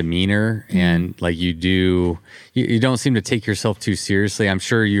demeanor and you don't seem to take yourself too seriously. I'm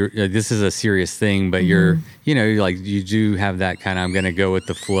sure this is a serious thing, but you do have that kind of, I'm going to go with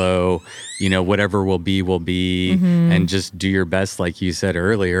the flow, whatever will be, and just do your best, like you said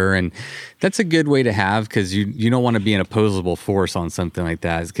earlier. And that's a good way to have, because you don't want to be an opposable force on something like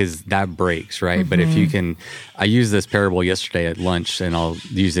that, because that breaks, right? But if you can, I used this parable yesterday at lunch, and I'll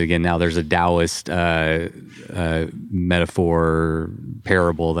use it again now. There's a Taoist metaphor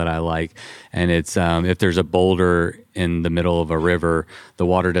parable that I like, and it's if there's a boulder in the middle of a river, the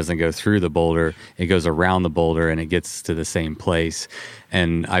water doesn't go through the boulder, it goes around the boulder and it gets to the same place.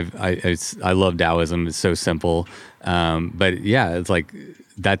 And I love Taoism. It's so simple, but yeah, it's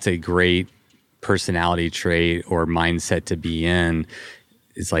that's a great personality trait or mindset to be in.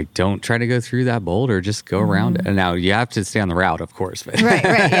 It's don't try to go through that boulder, just go around it. And now you have to stay on the route, of course. But right,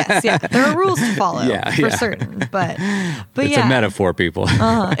 yes, yeah. There are rules to follow for certain, but it's a metaphor, people.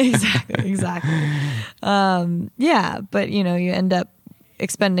 Exactly. But you end up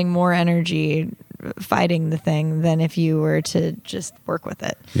expending more energy fighting the thing than if you were to just work with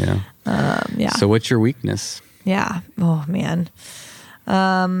it. Yeah. So what's your weakness? Yeah. Oh man.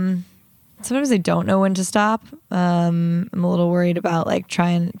 Sometimes I don't know when to stop. I'm a little worried about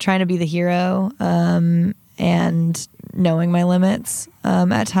trying to be the hero, and knowing my limits,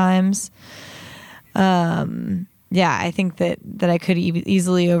 at times. I think that I could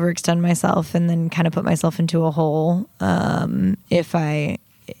easily overextend myself and then kind of put myself into a hole, if I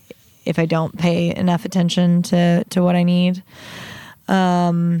don't pay enough attention to what I need.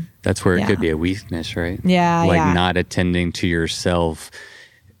 That's where it could be a weakness, right? Yeah. Not attending to yourself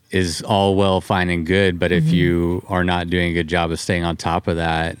is all well, fine and good, but if you are not doing a good job of staying on top of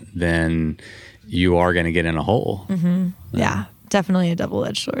that, then you are going to get in a hole. Yeah, definitely a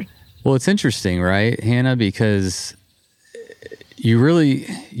double-edged sword. Well, it's interesting, right, Hannah, because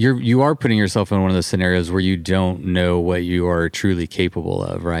you are putting yourself in one of those scenarios where you don't know what you are truly capable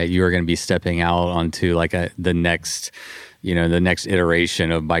of, right? You are going to be stepping out onto the next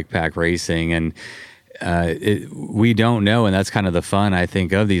iteration of bike pack racing, and we don't know, and that's kind of the fun, I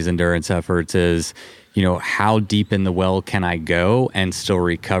think, of these endurance efforts is, how deep in the well can I go and still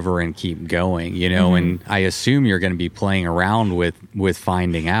recover and keep going, and I assume you're going to be playing around with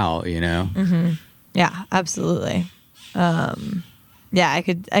finding out, Yeah, absolutely. I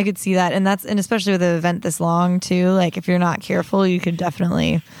could see that. And especially with an event this long too, if you're not careful, you could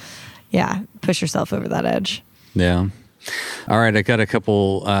definitely, push yourself over that edge. Yeah. All right, I got a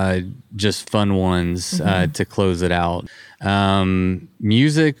couple just fun ones to close it out.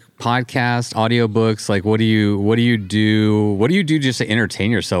 Music, podcast, audiobooks. Like, what do you do? What do you do just to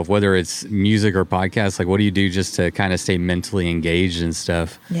entertain yourself? Whether it's music or podcast, like, what do you do just to kind of stay mentally engaged and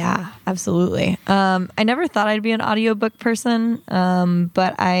stuff? Yeah, absolutely. I never thought I'd be an audiobook person,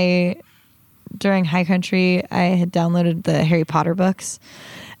 but during High Country, I had downloaded the Harry Potter books.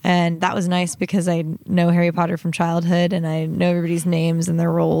 And that was nice because I know Harry Potter from childhood and I know everybody's names and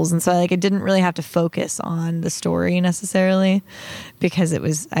their roles. And so I didn't really have to focus on the story necessarily because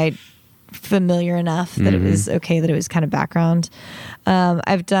I familiar enough that it was okay that it was kind of background.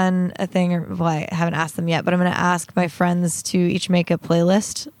 I've done a thing, well, I haven't asked them yet, but I'm going to ask my friends to each make a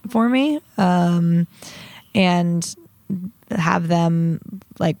playlist for me and have them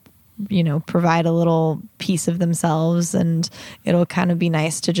provide a little piece of themselves, and it'll kind of be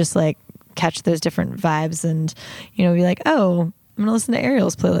nice to just like catch those different vibes and, be like, oh, I'm going to listen to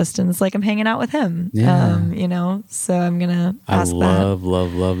Ariel's playlist and it's like I'm hanging out with him. Yeah. So I'm going to ask love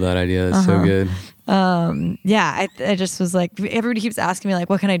that idea. That's so good. I just was like, everybody keeps asking me like,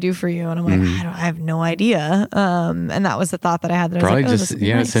 what can I do for you? And I'm like, I have no idea. And that was the thought that I had. That Probably I was like, just,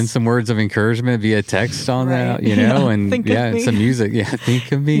 nice. Send some words of encouragement via text on that, and think of me. Some music. Yeah.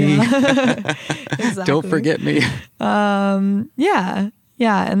 Think of me. Yeah. Exactly. Don't forget me. Yeah.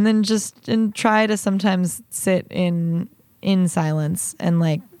 And then and try to sometimes sit in silence and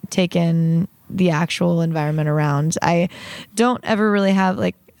like take in the actual environment around. I don't ever really have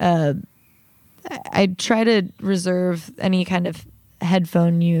like I try to reserve any kind of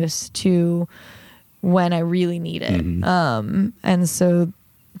headphone use to when I really need it. And so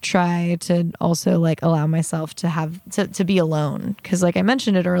try to also like allow myself to have to be alone. Cause like I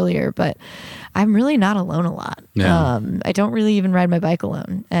mentioned it earlier, but I'm really not alone a lot. Yeah. I don't really even ride my bike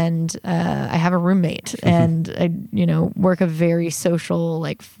alone. And I have a roommate and I, work a very social,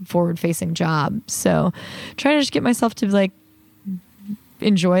 like forward facing job. So trying to just get myself to like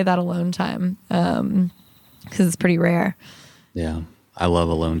enjoy that alone time because it's pretty rare. Yeah, I love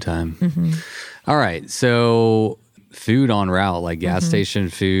alone time. All right, so food en route, like gas station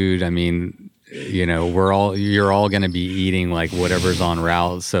food. I mean, you're all going to be eating like whatever's en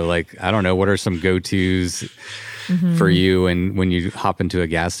route. So like, I don't know, what are some go-tos for you and when you hop into a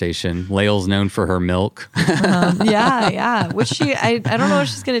gas station? Lael's known for her milk. Yeah. Which I don't know what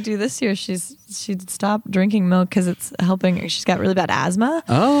she's going to do this year. She'd stop drinking milk because it's helping her. She's got really bad asthma.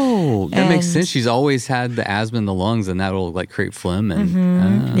 Oh, that makes sense. She's always had the asthma in the lungs and that'll like create phlegm.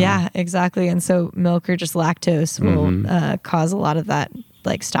 And, Yeah, exactly. And so milk or just lactose will cause a lot of that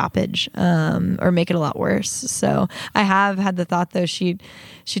like stoppage or make it a lot worse. So I have had the thought though, she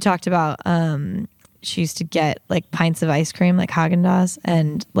talked about she used to get like pints of ice cream, like Haagen-Dazs,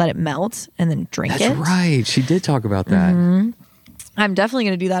 and let it melt and then drink it. That's right. She did talk about that. I'm definitely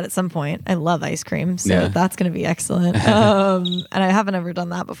going to do that at some point. I love ice cream, so that's going to be excellent. And I haven't ever done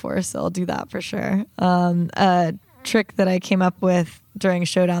that before, so I'll do that for sure. A trick that I came up with during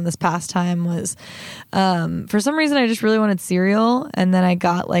Showdown this past time was, for some reason, I just really wanted cereal, and then I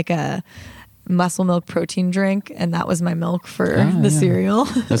got like a Muscle Milk protein drink, and that was my milk for the cereal.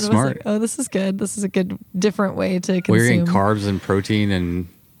 That's smart. Like, oh, this is good. This is a good different way to consume. Well, you're getting carbs and protein and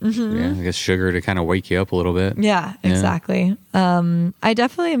I guess sugar to kind of wake you up a little bit. Yeah, exactly. I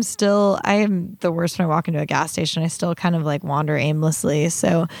definitely I am the worst when I walk into a gas station. I still kind of like wander aimlessly.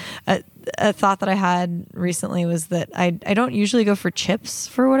 So a thought that I had recently was that I don't usually go for chips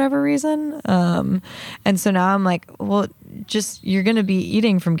for whatever reason. And so now I'm like, well, just you're going to be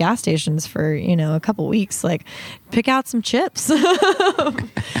eating from gas stations for, a couple weeks. Like pick out some chips. Go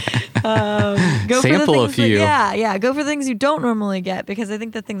Sample for a few. Go for things you don't normally get, because I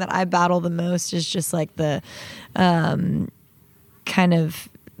think the thing that I battle the most is just like the kind of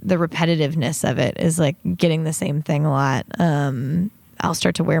the repetitiveness of it is like getting the same thing a lot. I'll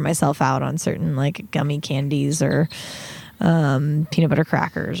start to wear myself out on certain like gummy candies or peanut butter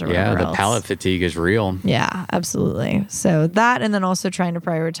crackers or whatever the else. palate fatigue is real. Yeah, absolutely. So that, and then also trying to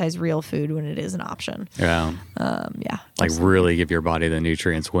prioritize real food when it is an option. Yeah. Like really give your body the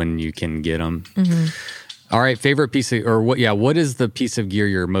nutrients when you can get them. All right. Favorite piece of, or what is the piece of gear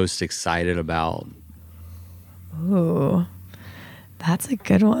you're most excited about? Ooh, that's a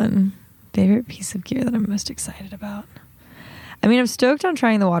good one. Favorite piece of gear that I'm most excited about. I mean, I'm stoked on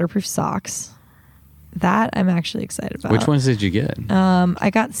trying the waterproof socks. That I'm actually excited about. Which ones did you get?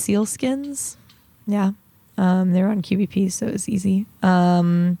 I got seal skins. Yeah. They were on QVP, so it was easy. I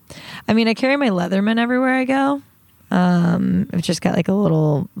mean, I carry my Leatherman everywhere I go. I've just got like a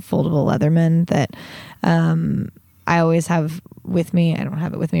little foldable Leatherman that I always have with me. I don't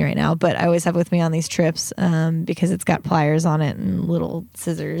have it with me right now, but I always have with me on these trips because it's got pliers on it and little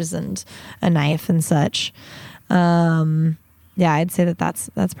scissors and a knife and such. Yeah, I'd say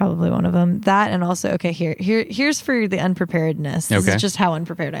that's probably one of them. That, and also, okay, here's for the unpreparedness. This is just how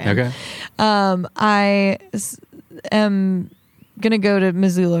unprepared I am. Okay. I am gonna go to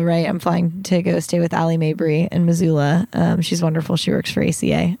Missoula, right? I'm flying to go stay with Allie Mabry in Missoula. She's wonderful. She works for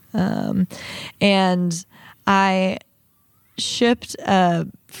ACA. And I shipped a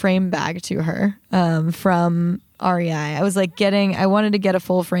frame bag to her from REI. I was like I wanted to get a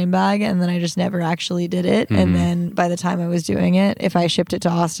full frame bag, and then I just never actually did it. Mm-hmm. And then by the time I was doing it, if I shipped it to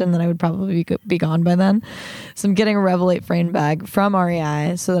Austin, then I would probably be gone by then. So I'm getting a Revel 8 frame bag from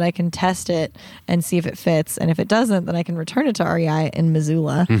REI so that I can test it and see if it fits. And if it doesn't, then I can return it to REI in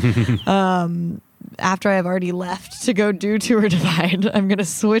Missoula. After I've already left to go do Tour Divide, I'm going to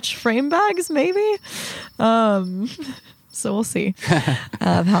switch frame bags maybe. So we'll see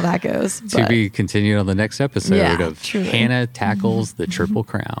how that goes. To be continued on the next episode of truly. Hannah Tackles the Triple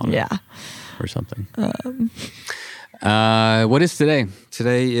Crown. Yeah. Or something. What is today?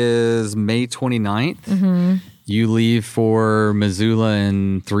 Today is May 29th. Mm-hmm. You leave for Missoula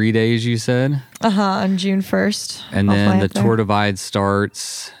in 3 days, you said? On June 1st. And then the Tour Divide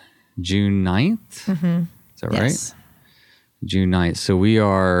starts June 9th? Mm-hmm. Is that right? June 9th. So we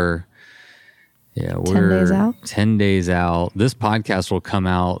are... Yeah, we're 10 days out. This podcast will come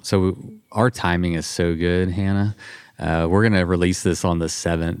out. So our timing is so good, Hannah. We're going to release this on the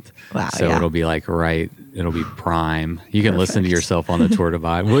 7th. Wow. So it'll be it'll be prime. You can listen to yourself on the Tour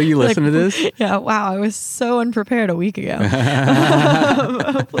Divide. Will you listen to this? Yeah. Wow. I was so unprepared a week ago.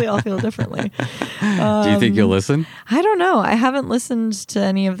 Hopefully I'll feel differently. Do you think you'll listen? I don't know. I haven't listened to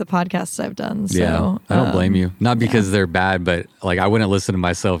any of the podcasts I've done. So, yeah. I don't blame you. Not because they're bad, but like I wouldn't listen to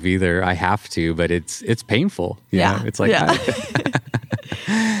myself either. I have to, but it's painful. Yeah. It's like,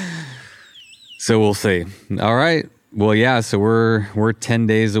 so we'll see. All right. Well, yeah, so we're 10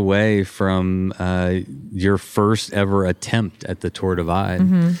 days away from your first ever attempt at the Tour Divide.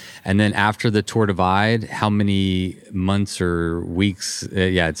 Mm-hmm. And then after the Tour Divide, how many months or weeks?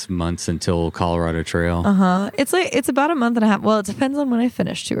 It's months until Colorado Trail. It's about a month and a half. Well, it depends on when I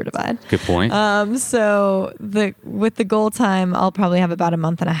finish Tour Divide. Good point. So with the goal time, I'll probably have about a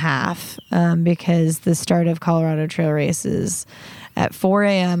month and a half because the start of Colorado Trail race is at 4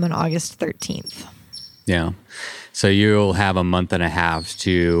 a.m. on August 13th. Yeah. So you'll have a month and a half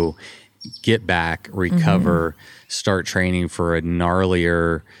to get back, recover, start training for a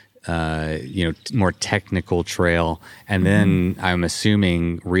gnarlier, more technical trail. And then I'm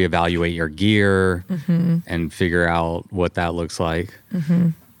assuming reevaluate your gear and figure out what that looks like.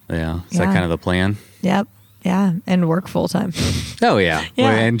 Yeah. Is that kind of the plan? Yep. Yeah, and work full time. Oh yeah,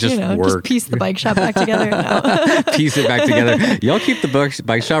 and just work. Just piece the bike shop back together. Piece it back together. Y'all keep the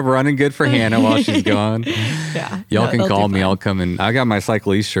bike shop running good for Hannah while she's gone. Yeah, y'all can call me. I'll come and I got my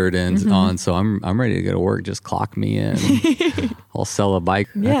Cycliste shirt on, so I'm ready to go to work. Just clock me in. I'll sell a bike.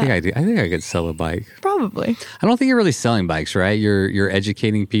 Yeah. I think I could sell a bike. Probably. I don't think you're really selling bikes, right? You're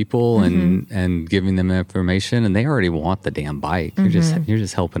educating people and giving them information, and they already want the damn bike. You're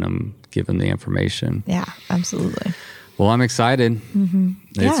just helping them. Give them the information. Yeah, absolutely. Well, I'm excited.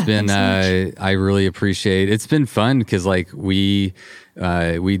 It's been, I really appreciate it. It's been fun because like we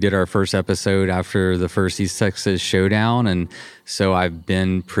did our first episode after the first East Texas Showdown. And so I've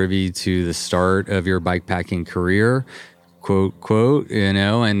been privy to the start of your bikepacking career, quote,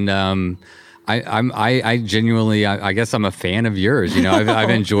 and, I genuinely, I guess I'm a fan of yours. I've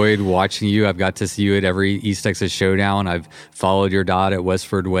enjoyed watching you. I've got to see you at every East Texas Showdown. I've followed your dot at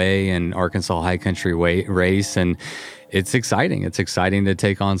Westford Way and Arkansas High Country race. And it's exciting. It's exciting to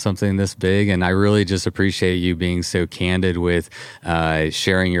take on something this big. And I really just appreciate you being so candid with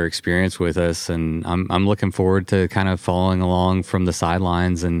sharing your experience with us. And I'm looking forward to kind of following along from the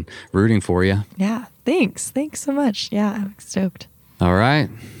sidelines and rooting for you. Yeah. Thanks so much. Yeah. I'm stoked. All right.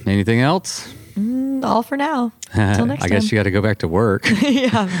 Anything else? All for now. Until next time. I guess you got to go back to work.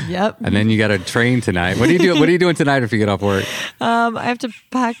 Yeah. Yep. And then you got to train tonight. What are you doing? What are you doing tonight if you get off work? I have to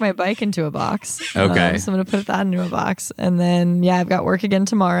pack my bike into a box. Okay. So I'm going to put that into a box, and then I've got work again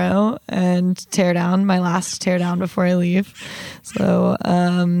tomorrow and my last tear down before I leave. So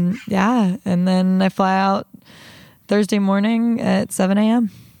and then I fly out Thursday morning at 7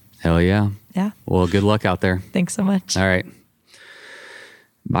 a.m. Hell yeah. Yeah. Well, good luck out there. Thanks so much. All right.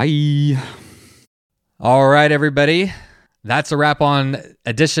 Bye. All right, everybody. That's a wrap on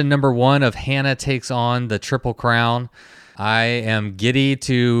edition number 1 of Hannah Takes on the Triple Crown. I am giddy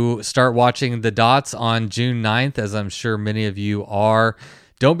to start watching the dots on June 9th, as I'm sure many of you are.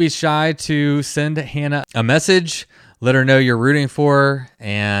 don't be shy to send Hannah a message. Let her know you're rooting for her.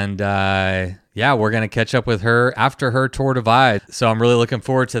 And yeah, we're going to catch up with her after her Tour Divide. So I'm really looking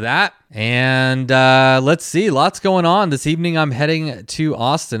forward to that. And let's see, lots going on. This evening, I'm heading to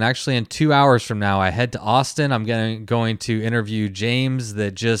Austin. Actually, in 2 hours from now, I head to Austin. I'm going to interview James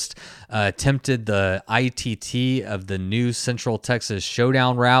that just attempted the ITT of the new Central Texas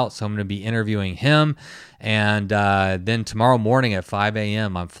Showdown route. So I'm going to be interviewing him. And then tomorrow morning at 5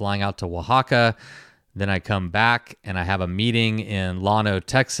 a.m., I'm flying out to Oaxaca. Then I come back and I have a meeting in Llano,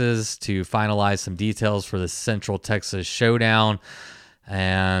 Texas to finalize some details for the Central Texas Showdown.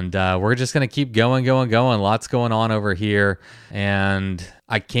 And we're just going to keep going. Lots going on over here. And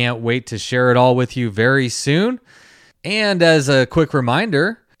I can't wait to share it all with you very soon. And as a quick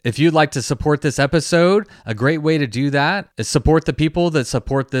reminder, if you'd like to support this episode, a great way to do that is support the people that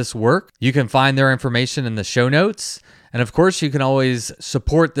support this work. You can find their information in the show notes. And of course, you can always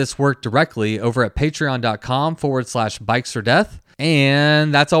support this work directly over at patreon.com/bikesfordeath.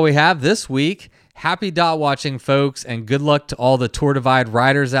 And that's all we have this week. Happy dot watching, folks, and good luck to all the Tour Divide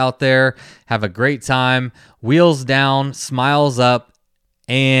riders out there. Have a great time. Wheels down, smiles up,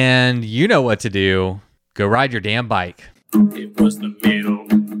 and you know what to do. Go ride your damn bike. It was the middle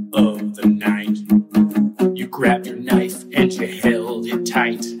of the night. You grabbed your knife and you held it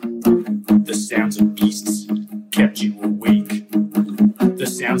tight. The sounds of beasts kept you awake. The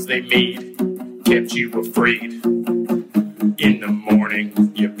sounds they made kept you afraid. In the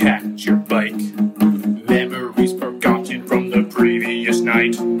morning, you packed your bike. Memories forgotten from the previous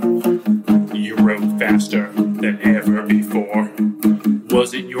night. You rode faster than ever before.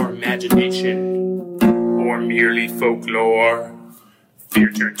 Was it your imagination or merely folklore?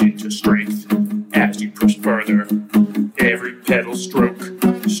 Fear turned into strength as you pushed further. Every pedal stroke,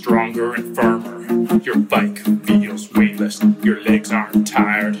 stronger and firmer. Your bike feels weightless, your legs aren't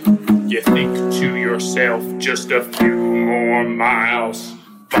tired. You think to yourself, just a few more miles.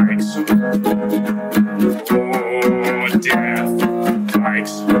 Bikes, oh death.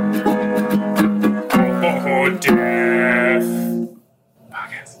 Bikes, oh death.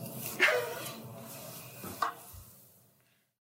 Podcast.